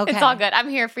 Okay. It's all good. I'm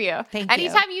here for you. Thank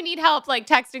Anytime you need help, like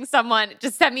texting someone,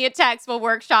 just send me a text. We'll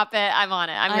workshop it. I'm on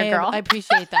it. I'm your girl. I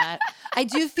appreciate that. I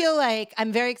do feel like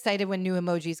I'm very excited when new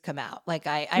emojis come out. Like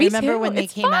I remember when they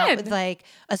came out with like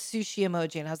a sushi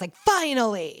emoji, and I was like,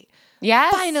 finally.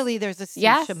 Yes. Finally, there's a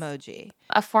sushi emoji.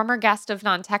 A former guest of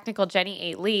Non-Technical, Jenny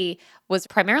 8 Lee, was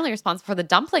primarily responsible for the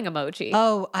dumpling emoji.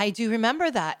 Oh, I do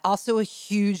remember that. Also a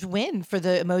huge win for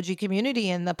the emoji community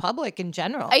and the public in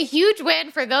general. A huge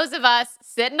win for those of us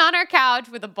sitting on our couch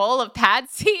with a bowl of Pad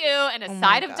See Ew and a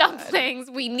side of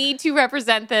dumplings. We need to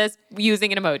represent this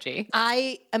using an emoji.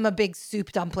 I am a big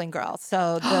soup dumpling girl,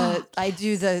 so I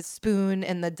do the spoon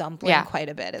and the dumpling quite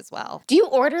a bit as well. Do you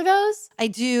order those? I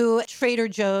do. Trader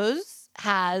Joe's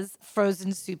has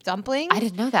frozen soup dumplings. I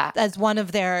didn't know that. As one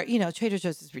of their, Trader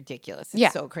Joe's is ridiculous.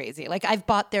 It's so crazy. Like I've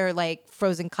bought their like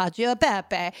frozen cacio e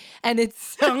pepe and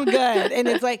it's so good. And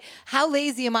it's like, how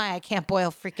lazy am I? I can't boil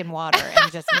freaking water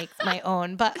and just make my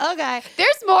own. But okay.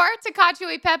 There's more to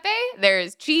cacio e pepe. There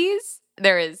is cheese.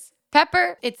 There is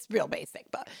pepper. It's real basic,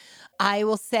 but I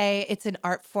will say it's an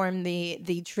art form,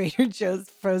 the Trader Joe's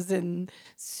frozen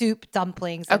soup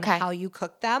dumplings and how you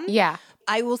cook them. Yeah.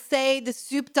 I will say the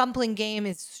soup dumpling game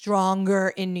is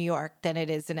stronger in New York than it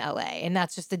is in LA. And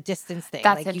that's just a distance thing.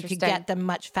 That's like you could get them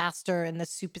much faster and the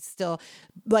soup is still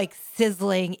like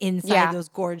sizzling inside those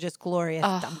gorgeous, glorious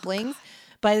dumplings.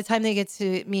 By the time they get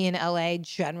to me in LA,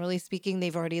 generally speaking,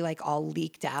 they've already like all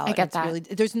leaked out. I get that. Really,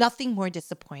 there's nothing more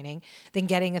disappointing than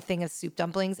getting a thing of soup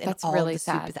dumplings and all really the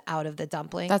sad. soup is out of the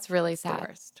dumpling. That's really sad. The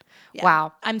worst. Yeah.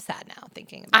 Wow. I'm sad now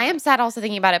thinking about I am sad also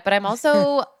thinking about it, but I'm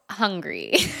also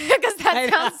hungry because that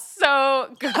sounds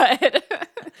so good.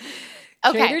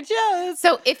 Okay. Trader Joe's.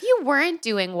 So if you weren't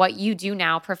doing what you do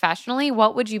now professionally,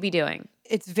 what would you be doing?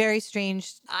 It's very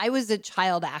strange. I was a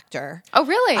child actor. Oh,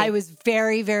 really? I was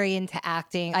very, very into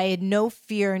acting. I had no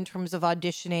fear in terms of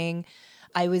auditioning.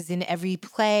 I was in every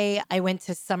play. I went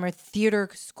to summer theater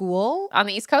school. On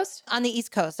the East Coast? On the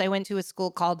East Coast. I went to a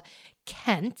school called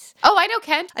Kent. Oh, I know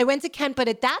Kent. I went to Kent, but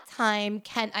at that time,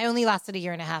 Kent, I only lasted a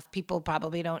year and a half. People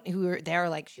probably don't, who were there,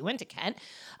 like, she went to Kent.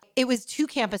 It was 2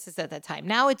 campuses at that time.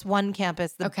 Now it's 1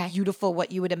 campus, the beautiful,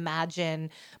 what you would imagine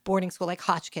boarding school, like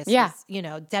Hotchkiss,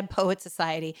 Dead Poet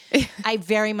Society. I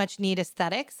very much need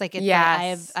aesthetics. Like I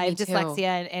have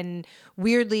dyslexia and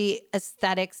weirdly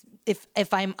aesthetics.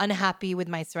 If I'm unhappy with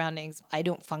my surroundings, I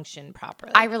don't function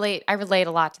properly. I relate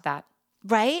a lot to that.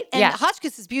 Right? And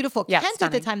Hotchkiss is beautiful. Kent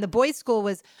stunning. at the time, the boys' school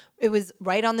was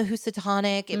right on the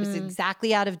Housatonic. It was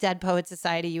exactly out of Dead Poet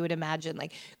Society, you would imagine,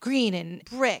 like green and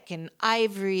brick and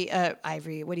ivory,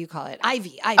 what do you call it?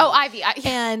 Ivy. Oh, ivy.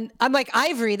 And I'm like,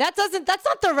 ivory, that's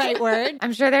not the right word.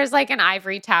 I'm sure there's like an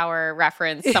ivory tower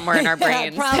reference somewhere in our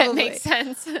brains that makes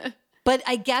sense. But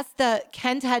I guess the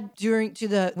Kent had to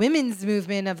the women's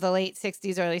movement of the late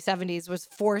 60s, early 70s was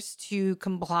forced to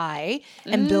comply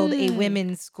and build a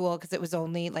women's school because it was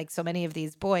only like so many of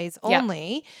these boys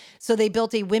only. Yep. So they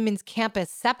built a women's campus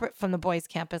separate from the boys'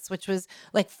 campus, which was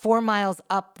like 4 miles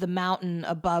up the mountain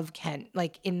above Kent,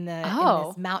 like in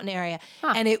this mountain area.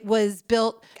 Huh. And it was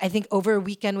built, I think, over a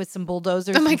weekend with some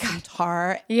bulldozers and some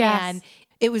tar. Yes. And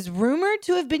it was rumored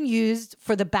to have been used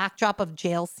for the backdrop of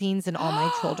jail scenes in All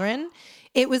My Children.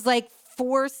 It was like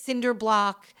 4 cinder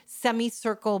block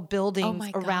semicircle buildings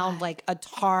around like a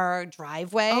tar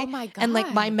driveway. Oh my God. And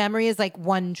like my memory is like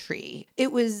 1 tree.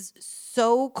 It was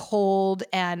so cold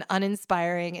and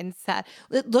uninspiring and sad.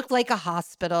 It looked like a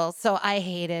hospital. So I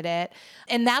hated it.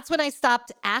 And that's when I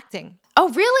stopped acting. Oh,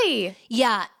 really?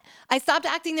 Yeah. I stopped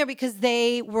acting there because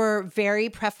they were very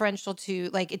preferential to,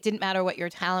 like, it didn't matter what your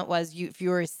talent was. If you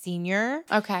were a senior,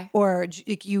 or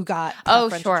you got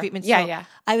preferential treatment. So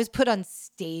I was put on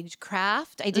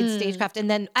stagecraft. I did stagecraft, and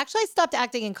then actually I stopped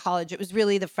acting in college. It was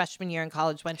really the freshman year in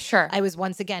college when I was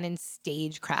once again in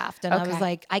stagecraft, and I was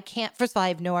like, I can't. First of all, I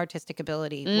have no artistic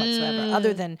ability whatsoever,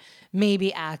 other than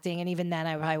maybe acting, and even then,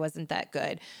 I wasn't that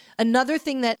good. Another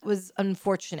thing that was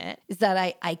unfortunate is that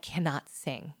I cannot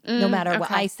sing, no matter what.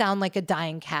 I sound like a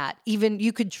dying cat. Even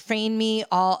you could train me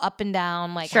all up and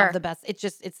down, like have the best.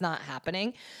 It's not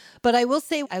happening. But I will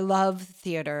say I love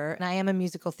theater, and I am a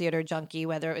musical theater junkie,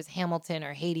 whether it was Hamilton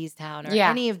or Hadestown or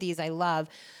any of these I love.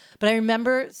 But I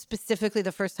remember specifically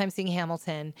the first time seeing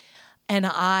Hamilton, and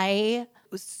I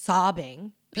was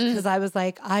sobbing because I was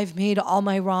like, I've made all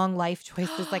my wrong life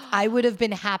choices. Like I would have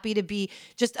been happy to be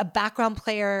just a background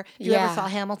player. If you ever saw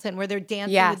Hamilton, where they're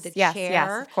dancing with the chair,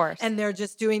 yes, of course, and they're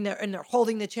just doing and they're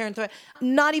holding the chair and throwing,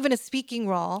 not even a speaking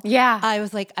role. Yeah, I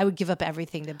was like, I would give up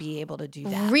everything to be able to do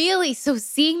that. Really? So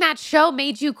seeing that show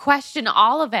made you question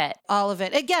all of it? All of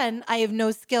it. Again, I have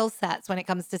no skill sets when it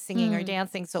comes to singing or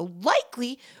dancing, so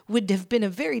likely would have been a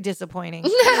very disappointing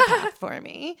path for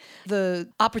me. The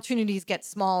opportunities get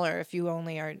smaller if you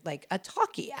only are like a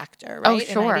talkie actor, right? Oh,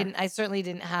 sure. And I certainly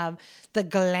didn't have the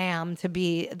glam to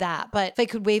be that. But if I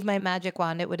could wave my magic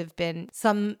wand, it would have been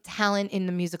some talent in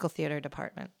the musical theater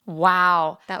department.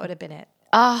 Wow. That would have been it.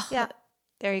 Oh, yeah.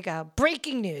 There you go.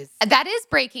 Breaking news. That is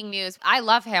breaking news. I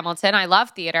love Hamilton. I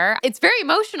love theater. It's very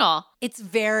emotional. It's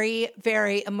very,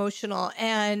 very emotional.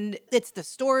 And it's the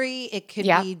story. It could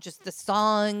be just the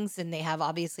songs. And they have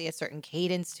obviously a certain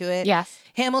cadence to it. Yes.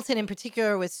 Hamilton in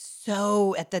particular was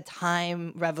so, at the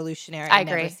time, revolutionary. I I've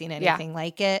agree. never seen anything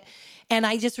like it. And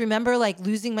I just remember like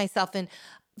losing myself in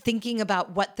thinking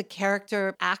about what the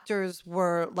character actors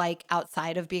were like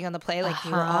outside of being on the play. Like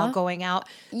they were all going out.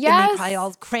 Yes. And they probably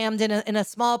all crammed in a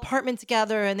small apartment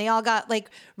together, and they all got like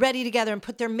ready together and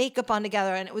put their makeup on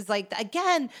together. And it was like,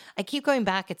 again, I keep going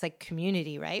back. It's like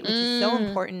community, right? Which is so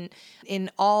important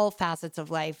in all facets of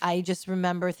life. I just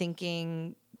remember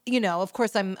thinking, of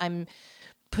course I'm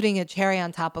putting a cherry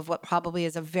on top of what probably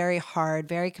is a very hard,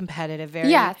 very competitive,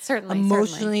 very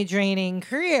emotionally draining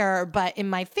career. But in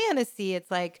my fantasy, it's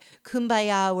like,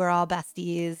 kumbaya, we're all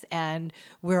besties and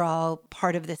we're all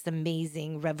part of this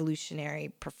amazing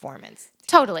revolutionary performance.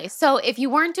 Totally. So if you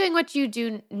weren't doing what you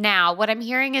do now, what I'm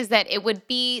hearing is that it would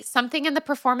be something in the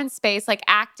performance space, like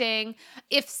acting.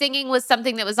 If singing was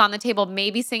something that was on the table,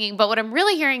 maybe singing. But what I'm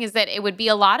really hearing is that it would be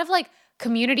a lot of like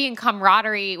community and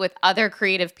camaraderie with other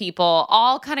creative people,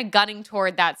 all kind of gunning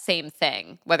toward that same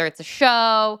thing, whether it's a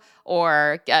show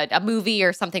or a movie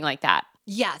or something like that.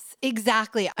 Yes,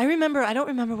 exactly. I don't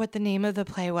remember what the name of the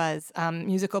play was,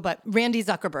 musical, but Randy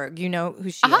Zuckerberg, you know who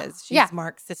she is. She's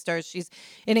Mark's sister. She's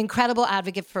an incredible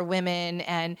advocate for women,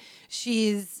 and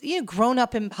she's grown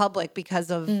up in public because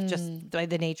of just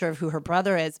the nature of who her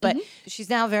brother is. But she's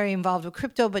now very involved with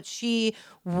crypto, but she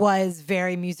was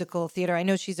very musical theater. I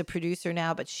know she's a producer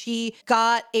now, but she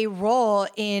got a role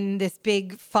in this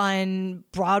big, fun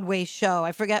Broadway show.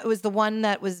 I forget, it was the one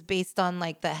that was based on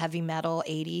like the heavy metal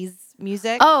 80s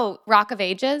music. Oh, Rock of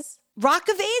Ages? Rock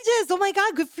of Ages. Oh my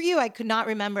God, good for you. I could not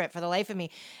remember it for the life of me.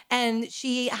 And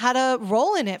she had a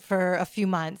role in it for a few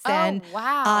months. And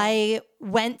wow. I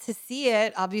went to see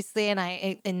it, obviously, and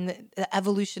in the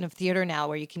evolution of theater now,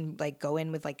 where you can like go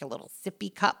in with like a little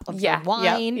sippy cup of your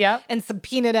wine and some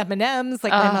peanut M&Ms.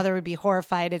 Like my mother would be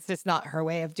horrified. It's just not her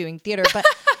way of doing theater. But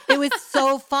it was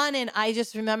so fun. And I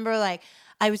just remember like,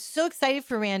 I was so excited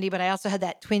for Randy, but I also had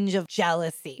that twinge of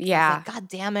jealousy. Yeah. I was like, God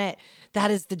damn it. That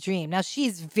is the dream. Now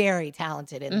she's very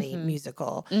talented in the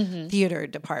musical theater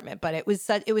department, but it was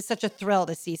such a thrill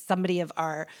to see somebody of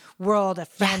our world, a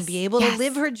friend, be able to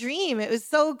live her dream. It was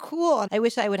so cool. I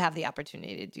wish I would have the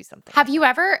opportunity to do something. Have you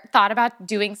ever thought about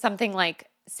doing something like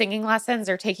singing lessons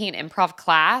or taking an improv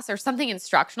class or something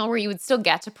instructional where you would still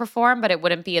get to perform, but it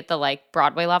wouldn't be at the like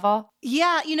Broadway level?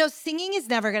 Yeah, singing is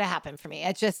never going to happen for me.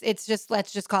 It's just,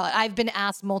 let's just call it. I've been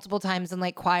asked multiple times in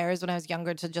like choirs when I was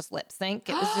younger to just lip sync.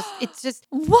 It's just.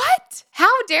 What?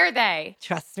 How dare they?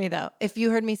 Trust me though. If you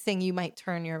heard me sing, you might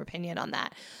turn your opinion on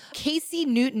that. Casey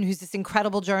Newton, who's this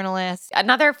incredible journalist.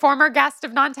 Another former guest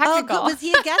of Non-Technical. Oh, was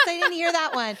he a guest? I didn't hear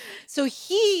that one. So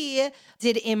he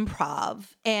did improv.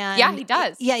 And yeah, he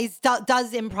does. He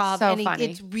does improv. So and funny.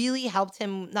 It's really helped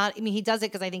him. He does it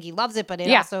because I think he loves it, but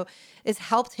it also has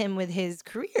helped him with his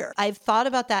career. I've thought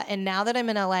about that. And now that I'm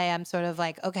in LA, I'm sort of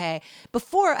like, okay,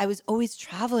 before I was always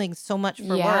traveling so much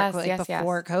for work,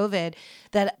 before COVID,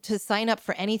 that to sign up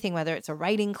for anything, whether it's a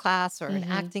writing class or an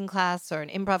acting class or an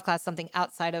improv class, something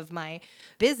outside of my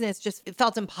business, it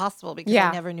felt impossible because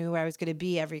I never knew where I was going to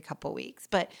be every couple weeks.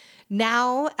 But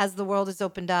now as the world has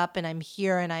opened up and I'm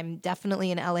here and I'm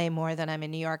definitely in LA more than I'm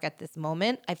in New York at this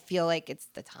moment, I feel like it's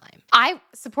the time. I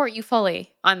support you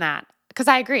fully on that because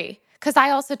I agree. Because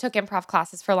I also took improv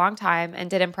classes for a long time and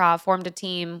did improv, formed a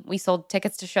team. We sold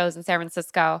tickets to shows in San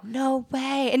Francisco. No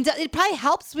way. And it probably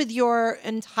helps with your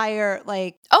entire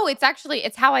like... Oh,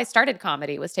 it's how I started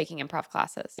comedy, was taking improv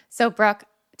classes. So Brooke,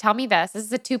 tell me this. This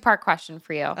is a 2-part question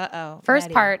for you. Uh-oh.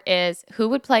 First part is, who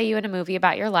would play you in a movie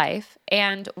about your life?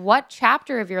 And what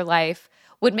chapter of your life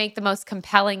would make the most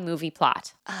compelling movie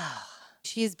plot? Oh.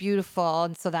 She is beautiful,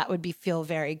 and so that would feel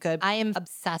very good. I am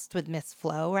obsessed with Miss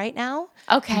Flo right now.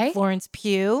 Okay. Florence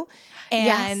Pugh.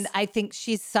 And I think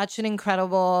she's such an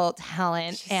incredible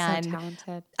talent. She's and so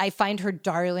talented. I find her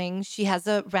darling. She has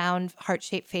a round,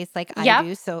 heart-shaped face like I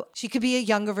do, so she could be a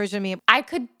younger version of me. I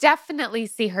could definitely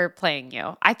see her playing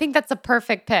you. I think that's a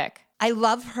perfect pick. I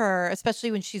love her, especially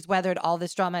when she's weathered all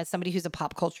this drama. As somebody who's a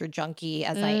pop culture junkie,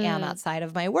 as I am outside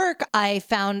of my work, I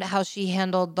found how she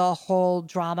handled the whole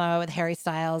drama with Harry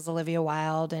Styles, Olivia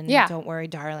Wilde, and Don't Worry,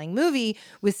 Darling movie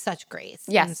with such grace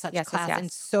and such class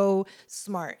and so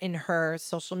smart in her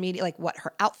social media, like what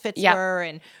her outfits were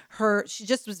and she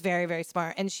just was very, very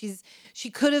smart. And she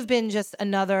could have been just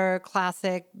another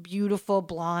classic, beautiful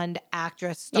blonde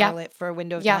actress, starlet for a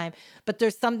window of time. But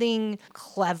there's something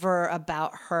clever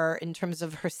about her in terms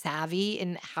of her savvy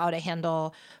in how to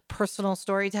handle personal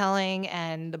storytelling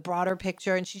and the broader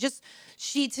picture. And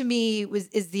she to me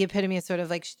is the epitome of sort of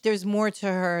like, there's more to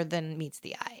her than meets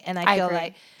the eye. And I feel agree.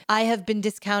 like I have been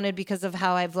discounted because of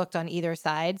how I've looked on either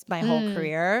side my whole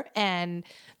career. And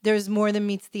there's more than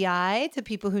meets the eye to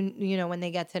people who, when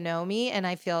they get to know me. And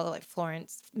I feel like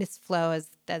Miss Flo, as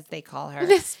they call her.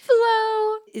 Miss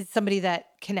Flo. Is somebody that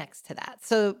connects to that.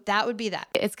 So that would be that.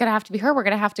 It's going to have to be her. We're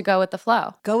going to have to go with the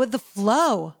flow. Go with the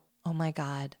flow. Oh my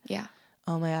God. Yeah.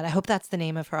 Oh my God. I hope that's the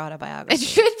name of her autobiography. It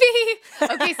should be.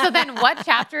 Okay, so then what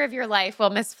chapter of your life will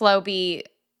Miss Flo be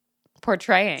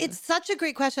portraying? It's such a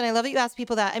great question. I love that you ask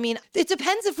people that. I mean, it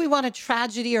depends if we want a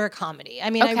tragedy or a comedy. I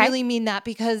mean, I really mean that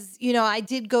because, I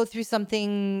did go through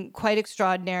something quite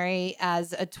extraordinary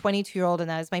as a 22-year-old, and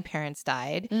that is my parents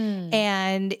died.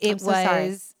 And it was,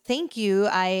 sorry. Thank you.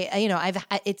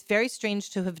 It's very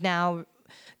strange to have now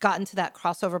gotten to that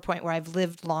crossover point where I've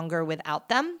lived longer without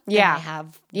them than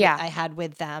I had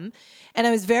with them. And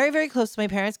I was very, very close to my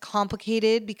parents,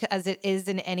 complicated because it is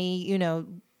in any,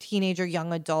 teenager,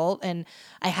 young adult. And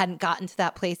I hadn't gotten to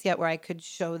that place yet where I could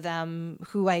show them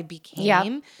who I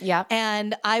became. Yep.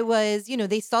 And I was,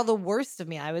 they saw the worst of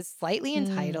me. I was slightly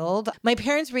entitled. My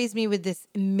parents raised me with this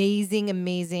amazing,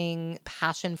 amazing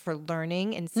passion for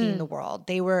learning and seeing the world.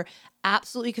 They were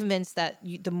absolutely convinced that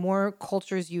the more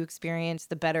cultures you experience,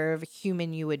 the better of a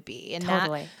human you would be. And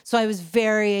totally. So I was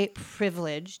very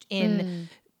privileged in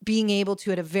being able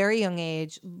to, at a very young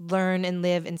age, learn and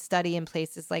live and study in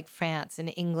places like France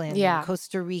and England and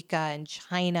Costa Rica and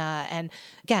China. And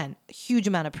again, a huge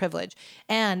amount of privilege.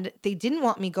 And they didn't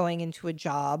want me going into a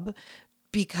job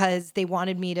because they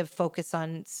wanted me to focus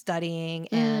on studying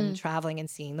and traveling and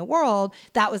seeing the world.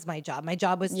 That was my job. My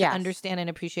job was to understand and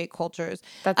appreciate cultures.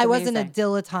 I wasn't a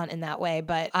dilettante in that way,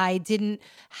 but I didn't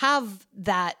have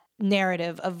that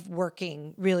narrative of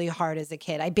working really hard as a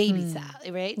kid. I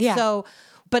babysat, right? Yeah. So,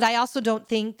 but I also don't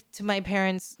think, to my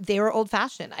parents, they were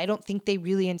old-fashioned. I don't think they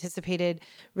really anticipated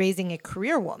raising a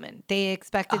career woman. They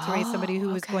expected to raise somebody who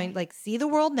was going, see the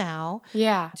world now,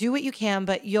 do what you can,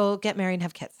 but you'll get married and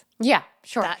have kids. Yeah,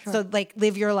 sure. So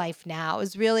live your life now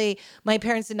is really, my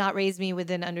parents did not raise me with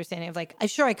an understanding of I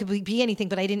could be anything,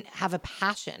 but I didn't have a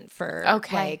passion for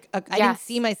I didn't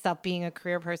see myself being a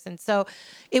career person. So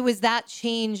it was that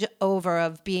change over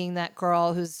of being that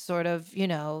girl who's sort of,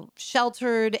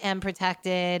 sheltered and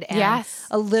protected and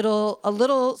a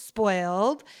little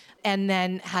spoiled, and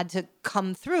then had to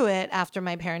come through it after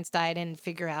my parents died and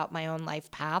figure out my own life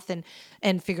path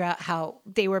and figure out how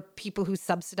they were people who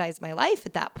subsidized my life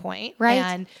at that point. Right.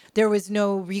 And there was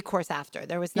no recourse after.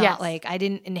 There was not I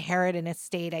didn't inherit an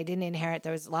estate.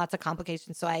 There was lots of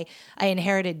complications. So I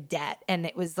inherited debt, and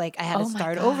it was I had to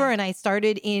start over, and I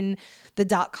started in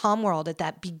the .com world at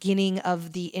that beginning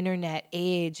of the internet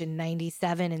age in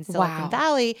 97 in Silicon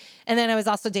Valley. And then I was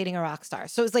also dating a rock star.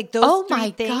 So it was those three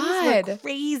things were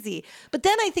crazy. But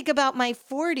then I think about my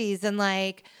 40s and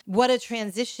what a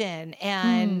transition,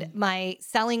 and my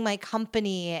selling my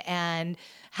company and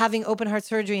having open heart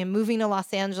surgery and moving to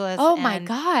Los Angeles. Oh my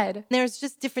God. There's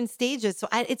just different stages. So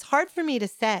it's hard for me to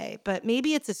say, but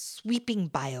maybe it's a sweeping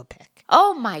biopic.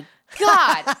 Oh my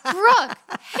God. Brooke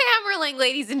Hammerling,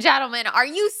 ladies and gentlemen. Are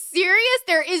you serious?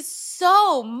 There is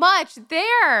so much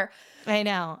there. I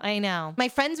know. My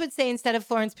friends would say instead of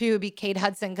Florence Pugh, it would be Kate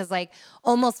Hudson, because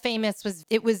Almost Famous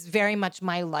was very much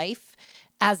my life.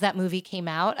 As that movie came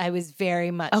out, I was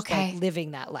very much living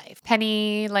that life.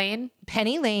 Penny Lane?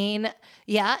 Penny Lane,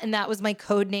 yeah. And that was my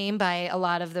code name by a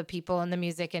lot of the people in the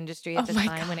music industry at the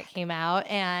time when it came out.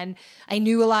 And I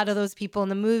knew a lot of those people in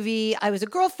the movie. I was a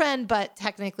girlfriend, but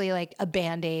technically a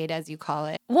Band-Aid, as you call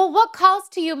it. Well, what calls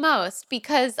to you most?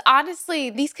 Because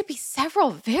honestly, these could be several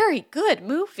very good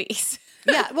movies.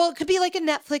 Yeah, well, it could be a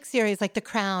Netflix series like The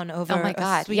Crown over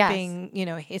a sweeping,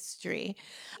 history.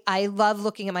 I love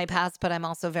looking at my past, but I'm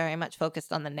also very much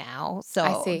focused on the now.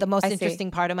 So the most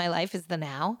interesting part of my life is the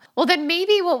now. Well, then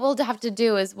maybe what we'll have to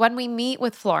do is when we meet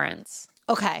with Florence.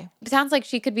 Okay. It sounds like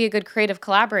she could be a good creative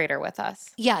collaborator with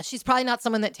us. Yeah, she's probably not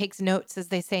someone that takes notes, as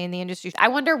they say in the industry. I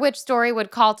wonder which story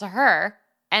would call to her,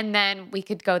 and then we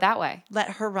could go that way. Let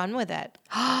her run with it.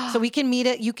 So we can meet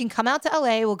it. You can come out to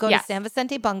LA. We'll go to San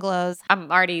Vicente Bungalows. I'm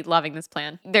already loving this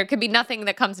plan. There could be nothing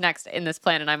that comes next in this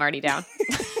plan, and I'm already down.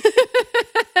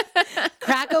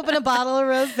 Crack open a bottle of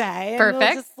rosé. Perfect.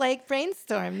 We'll just like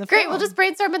brainstorm the Great. film. We'll just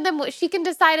brainstorm and then she can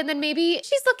decide. And then maybe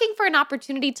she's looking for an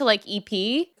opportunity to like EP,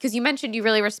 because you mentioned you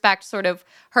really respect sort of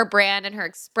her brand and her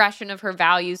expression of her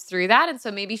values through that. And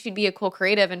so maybe she'd be a cool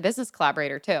creative and business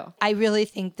collaborator too. I really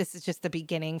think this is just the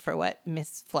beginning for what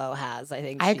Miss Flo has.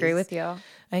 I agree with you. I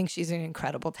think she's an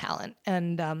incredible talent.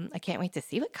 And I can't wait to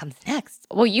see what comes next.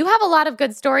 Well, you have a lot of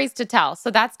good stories to tell.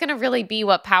 So that's going to really be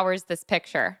what powers this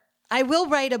picture. I will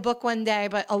write a book one day,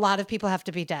 but a lot of people have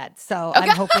to be dead. So I'm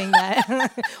hoping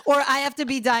that, or I have to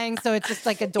be dying. So it's just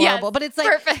like adorable. Yes, but it's like,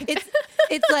 perfect.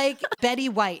 it's like Betty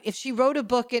White. If she wrote a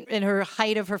book in her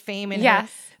height of her fame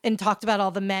and talked about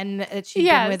all the men that she'd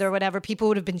been with or whatever, people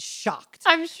would have been shocked.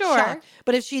 I'm sure. Shocked.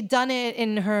 But if she'd done it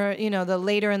in her, the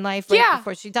later in life, right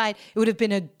before she died, it would have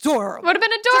been adorable. Would have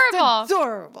been adorable. Just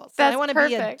adorable. So I want to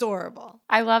be adorable.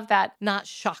 I love that. Not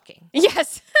shocking.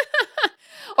 Yes.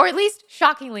 Or at least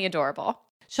shockingly adorable.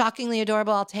 Shockingly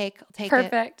adorable. I'll take it.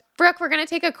 Perfect. Brooke, we're going to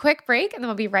take a quick break and then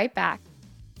we'll be right back.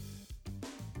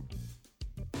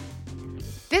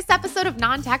 This episode of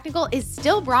Non-Technical is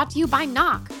still brought to you by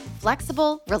Knock,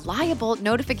 flexible, reliable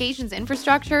notifications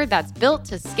infrastructure that's built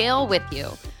to scale with you.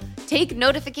 Take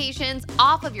notifications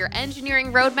off of your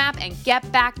engineering roadmap and get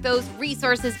back those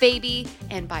resources, baby.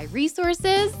 And by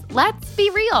resources, let's be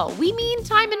real. We mean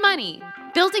time and money.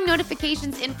 Building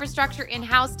notifications infrastructure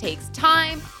in-house takes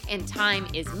time, and time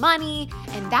is money,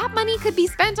 and that money could be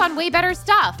spent on way better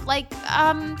stuff, like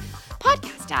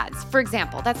podcast ads, for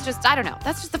example. That's just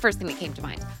the first thing that came to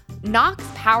mind. Knock's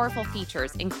powerful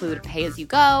features include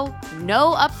pay-as-you-go,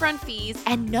 no upfront fees,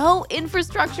 and no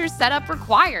infrastructure setup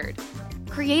required.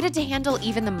 Created to handle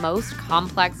even the most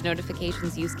complex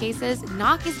notifications use cases,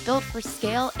 Knock is built for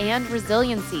scale and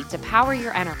resiliency to power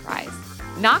your enterprise.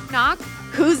 Knock, knock.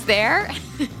 Who's there?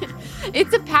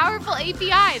 It's a powerful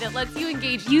API that lets you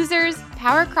engage users,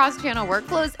 power cross-channel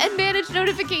workflows, and manage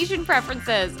notification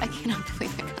preferences. I cannot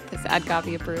believe I got this ad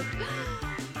copy approved.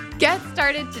 Get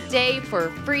started today for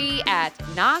free at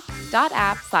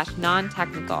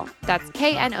knock.app/non-technical. That's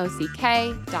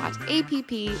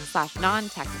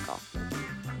knock.app/non-technical.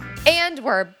 And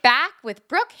we're back with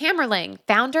Brooke Hammerling,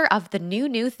 founder of The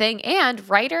New Thing and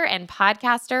writer and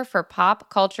podcaster for Pop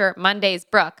Culture Mondays.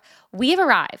 Brooke, we have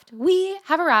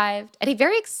arrived at a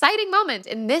very exciting moment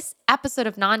in this episode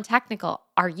of Non-Technical.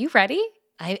 Are you ready?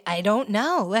 I don't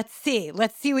know. Let's see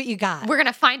what you got. We're going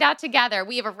to find out together.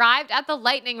 We have arrived at the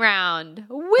lightning round.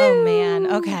 Woo! Oh, man.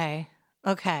 Okay.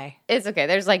 It's okay.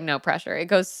 There's like no pressure. It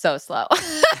goes so slow.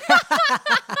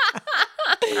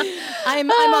 I'm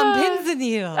on pins and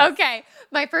needles. Okay.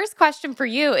 My first question for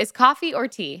you is coffee or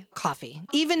tea? Coffee.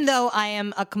 Even though I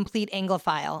am a complete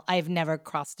Anglophile, I've never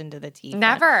crossed into the tea.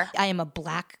 Never. I am a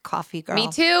black coffee girl. Me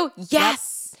too.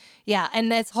 Yes. Yep. Yeah.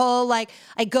 And this whole I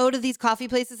go to these coffee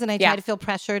places and I try to feel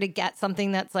pressure to get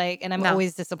something that's and I'm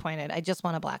always disappointed. I just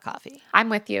want a black coffee. I'm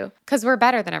with you because we're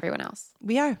better than everyone else.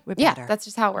 We're better. That's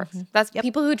just how it works. That's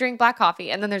people who drink black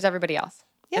coffee and then there's everybody else.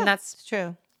 Yeah, and that's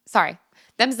true. Sorry.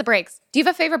 Them's the breaks. Do you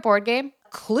have a favorite board game?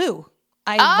 Clue.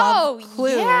 I love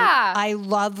Clue. Yeah. I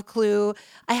love Clue.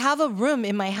 I have a room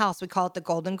in my house. We call it the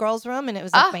Golden Girls room, and it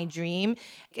was my dream.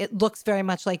 It looks very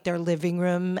much like their living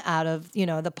room out of,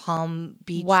 the Palm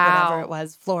Beach, whatever it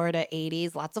was, Florida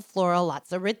 80s. Lots of floral,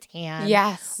 lots of rattan.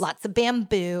 Yes. Lots of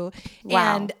bamboo.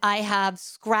 Wow. And I have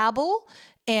Scrabble,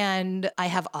 and I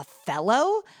have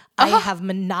Othello. I have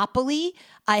Monopoly.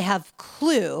 I have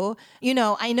Clue.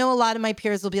 I know a lot of my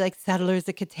peers will be like Settlers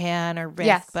of Catan or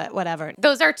Risk, but whatever.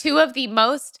 Those are two of the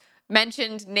most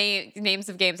mentioned names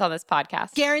of games on this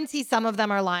podcast. Guarantee some of them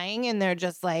are lying and they're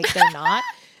just they're not.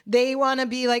 They want to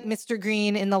be like Mr.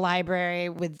 Green in the library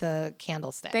with the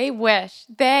candlestick. They wish.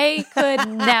 They could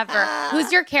never.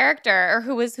 Who's your character or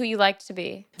who you liked to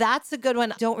be? That's a good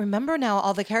one. I don't remember now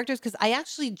all the characters because I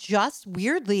actually just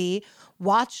weirdly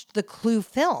watched the Clue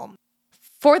film.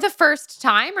 For the first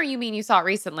time, or you mean you saw it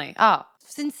recently? Oh.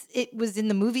 Since it was in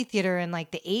the movie theater in the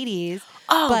 80s.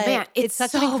 Oh, but man. It's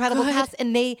such an incredible cast.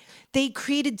 And they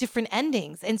created different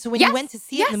endings. And so when you went to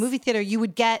see it in the movie theater, you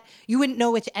wouldn't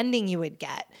know which ending you would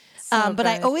get. But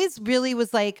I always really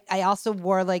was I also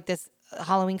wore this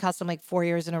Halloween costume like 4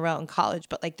 years in a row in college,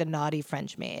 but like the naughty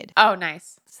French maid. Oh,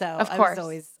 nice. So of I course. was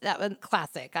always, that was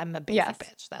classic. I'm a basic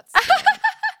bitch. That's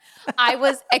I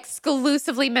was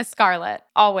exclusively Miss Scarlet,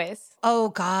 always. Oh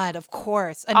God, of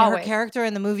course. And her character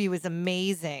in the movie was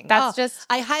amazing. That's just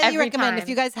I highly recommend time. If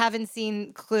you guys haven't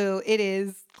seen Clue, it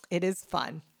is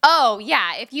fun. Oh,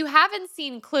 yeah. If you haven't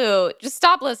seen Clue, just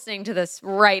stop listening to this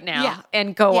right now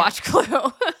and go watch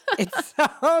Clue. It's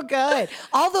so good.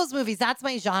 All those movies, that's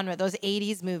my genre, those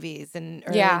 80s movies and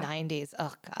early 90s.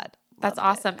 Oh God. That's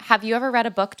awesome. Have you ever read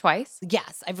a book twice?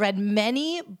 Yes, I've read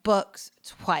many books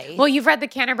twice. Well, you've read the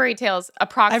Canterbury Tales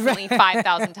approximately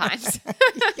 5,000 times.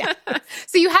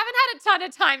 So you haven't had a ton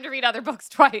of time to read other books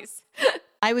twice.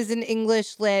 I was an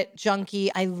English lit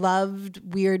junkie. I loved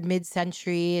weird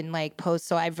mid-century and like post.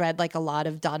 So I've read like a lot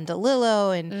of Don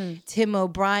DeLillo and Tim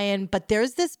O'Brien. But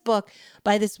there's this book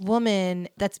by this woman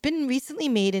that's been recently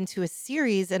made into a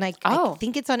series. And I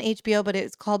think it's on HBO, but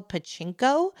it's called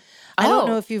Pachinko. I don't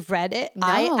know if you've read it. No.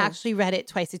 I actually read it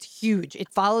twice. It's huge. It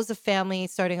follows a family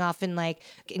starting off in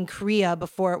Korea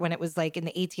before when it was like in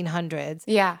the 1800s.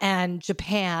 Yeah. And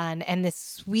Japan, and this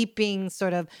sweeping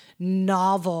sort of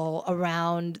novel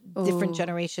around different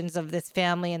generations of this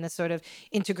family and the sort of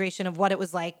integration of what it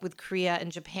was like with Korea and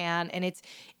Japan. And it's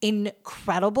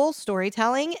incredible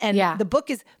storytelling. And the book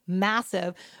is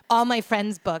massive. All my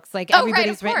friends' books, like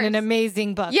everybody's written an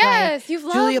amazing book. Yes, right? you've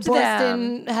loved Julia them.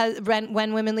 Boorstin has read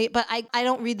When Women Lead, but I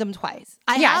don't read them twice.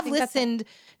 I have listened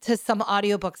to some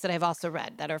audiobooks that I've also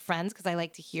read that are friends because I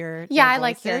like to hear their I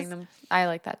like hearing them. I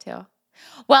like that too.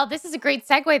 Well, this is a great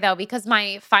segue, though, because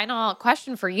my final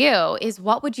question for you is,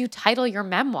 what would you title your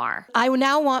memoir? I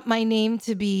now want my name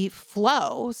to be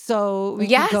Flo, so we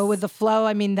could go with the flow.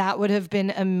 I mean, that would have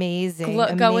been amazing.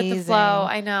 Go with the flow.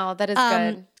 I know. That is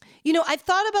good. You know, I've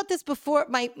thought about this before.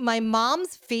 My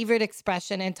mom's favorite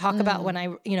expression, and talk about when I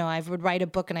would write a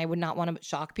book and I would not want to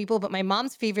shock people, but my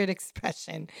mom's favorite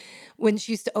expression, when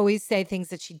she used to always say things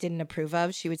that she didn't approve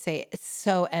of, she would say, "It's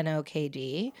so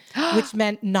NOKD," which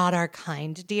meant not our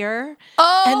kind, dear.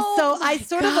 Oh, and so I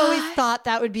sort of always thought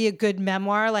that would be a good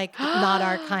memoir, like not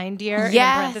our kind, dear, in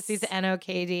parentheses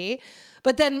NOKD.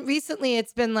 But then recently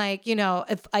it's been like,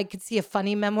 if I could see a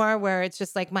funny memoir where it's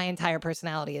just like my entire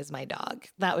personality is my dog,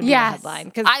 that would be the headline.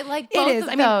 Because I like both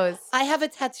of those. I have a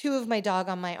tattoo of my dog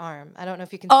on my arm. I don't know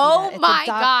if you can see that. Oh my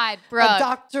God, Brooke. A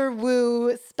Dr.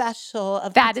 Wu special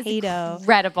of that Potato. That is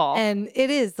incredible. And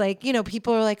it is like,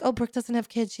 people are like, oh, Brooke doesn't have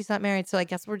kids. She's not married. So I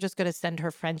guess we're just going to send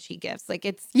her Frenchie gifts. Like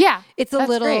it's a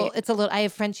little, I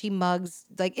have Frenchie mugs.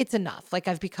 Like it's enough. Like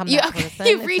I've become that person.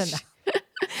 You've reached.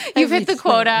 You've hit the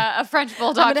quota of French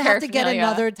bulldog. I'm gonna have to get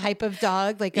another type of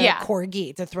dog, like a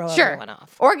corgi, to throw everyone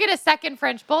off, or get a second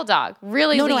French bulldog.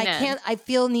 Really? No, I can't. I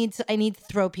need to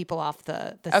throw people off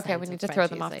the. Okay, we need to throw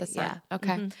them off the scent.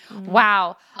 Okay. Mm-hmm.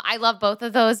 Wow, I love both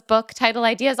of those book title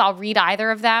ideas. I'll read either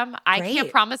of them. I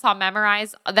can't promise I'll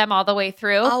memorize them all the way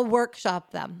through. I'll workshop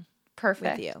them.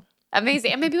 Perfect. With you.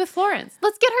 Amazing, and maybe with Florence.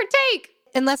 Let's get her take.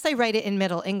 Unless I write it in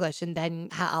Middle English, and then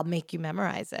I'll make you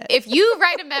memorize it. If you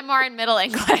write a memoir in Middle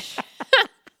English,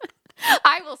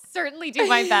 I will certainly do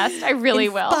my best. I really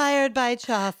will. Inspired by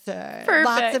Chaucer. Perfect.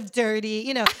 Lots of dirty.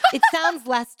 It sounds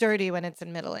less dirty when it's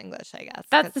in Middle English, I guess.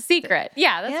 That's the secret.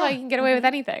 Yeah, that's why you can get away with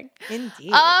anything.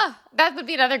 Indeed. That would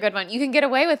be another good one. You can get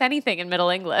away with anything in Middle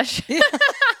English.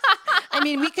 I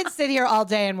mean, we could sit here all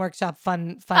day and workshop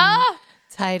fun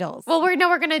titles. Well, we're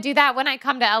going to do that when I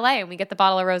come to LA and we get the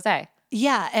bottle of rosé.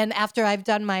 Yeah, and after I've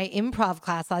done my improv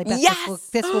class, I bet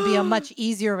this will be a much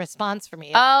easier response for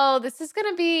me. Oh, this is going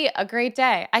to be a great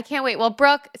day. I can't wait. Well,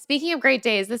 Brooke, speaking of great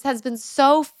days, this has been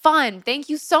so fun. Thank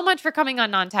you so much for coming on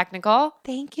Non-Technical.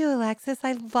 Thank you, Alexis.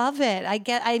 I love it.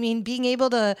 Being able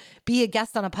to be a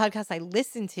guest on a podcast I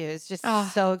listen to is just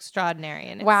so extraordinary,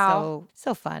 and it's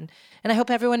so fun. And I hope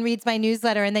everyone reads my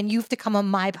newsletter, and then you have to come on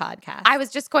my podcast. I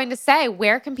was just going to say,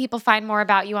 where can people find more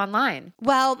about you online?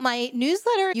 Well, my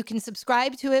newsletter, you can subscribe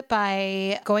to it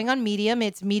by going on Medium.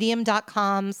 It's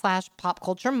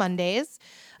medium.com/popculturemondays.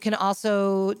 You can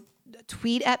also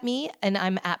tweet at me, and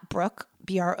I'm at Brooke,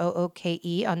 Brooke,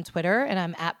 on Twitter, and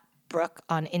I'm at Brooke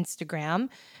on Instagram,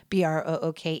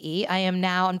 Brooke. I am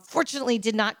now, unfortunately,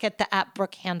 did not get the at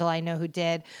Brooke handle. I know who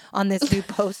did on this new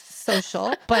Post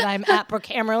Social, but I'm at Brooke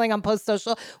Hammerling on Post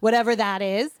Social, whatever that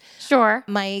is. Sure.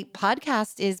 My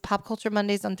podcast is Pop Culture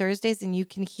Mondays on Thursdays, and you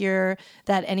can hear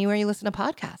that anywhere you listen to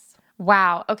podcasts.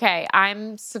 Wow. Okay.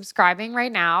 I'm subscribing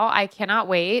right now. I cannot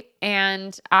wait.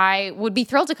 And I would be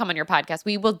thrilled to come on your podcast.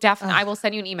 We will definitely, I will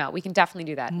send you an email. We can definitely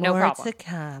do that. No problem. More to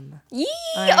come. Yee!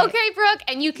 Right. Okay, Brooke.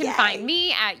 And you can find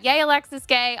me at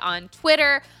YayAlexisGay on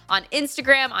Twitter, on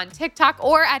Instagram, on TikTok,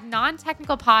 or at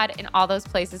Non-Technical Pod in all those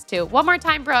places too. One more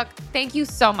time, Brooke. Thank you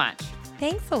so much.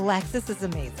 Thanks, Alexis. This is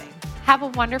amazing. Have a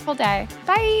wonderful day.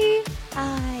 Bye.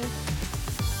 Bye.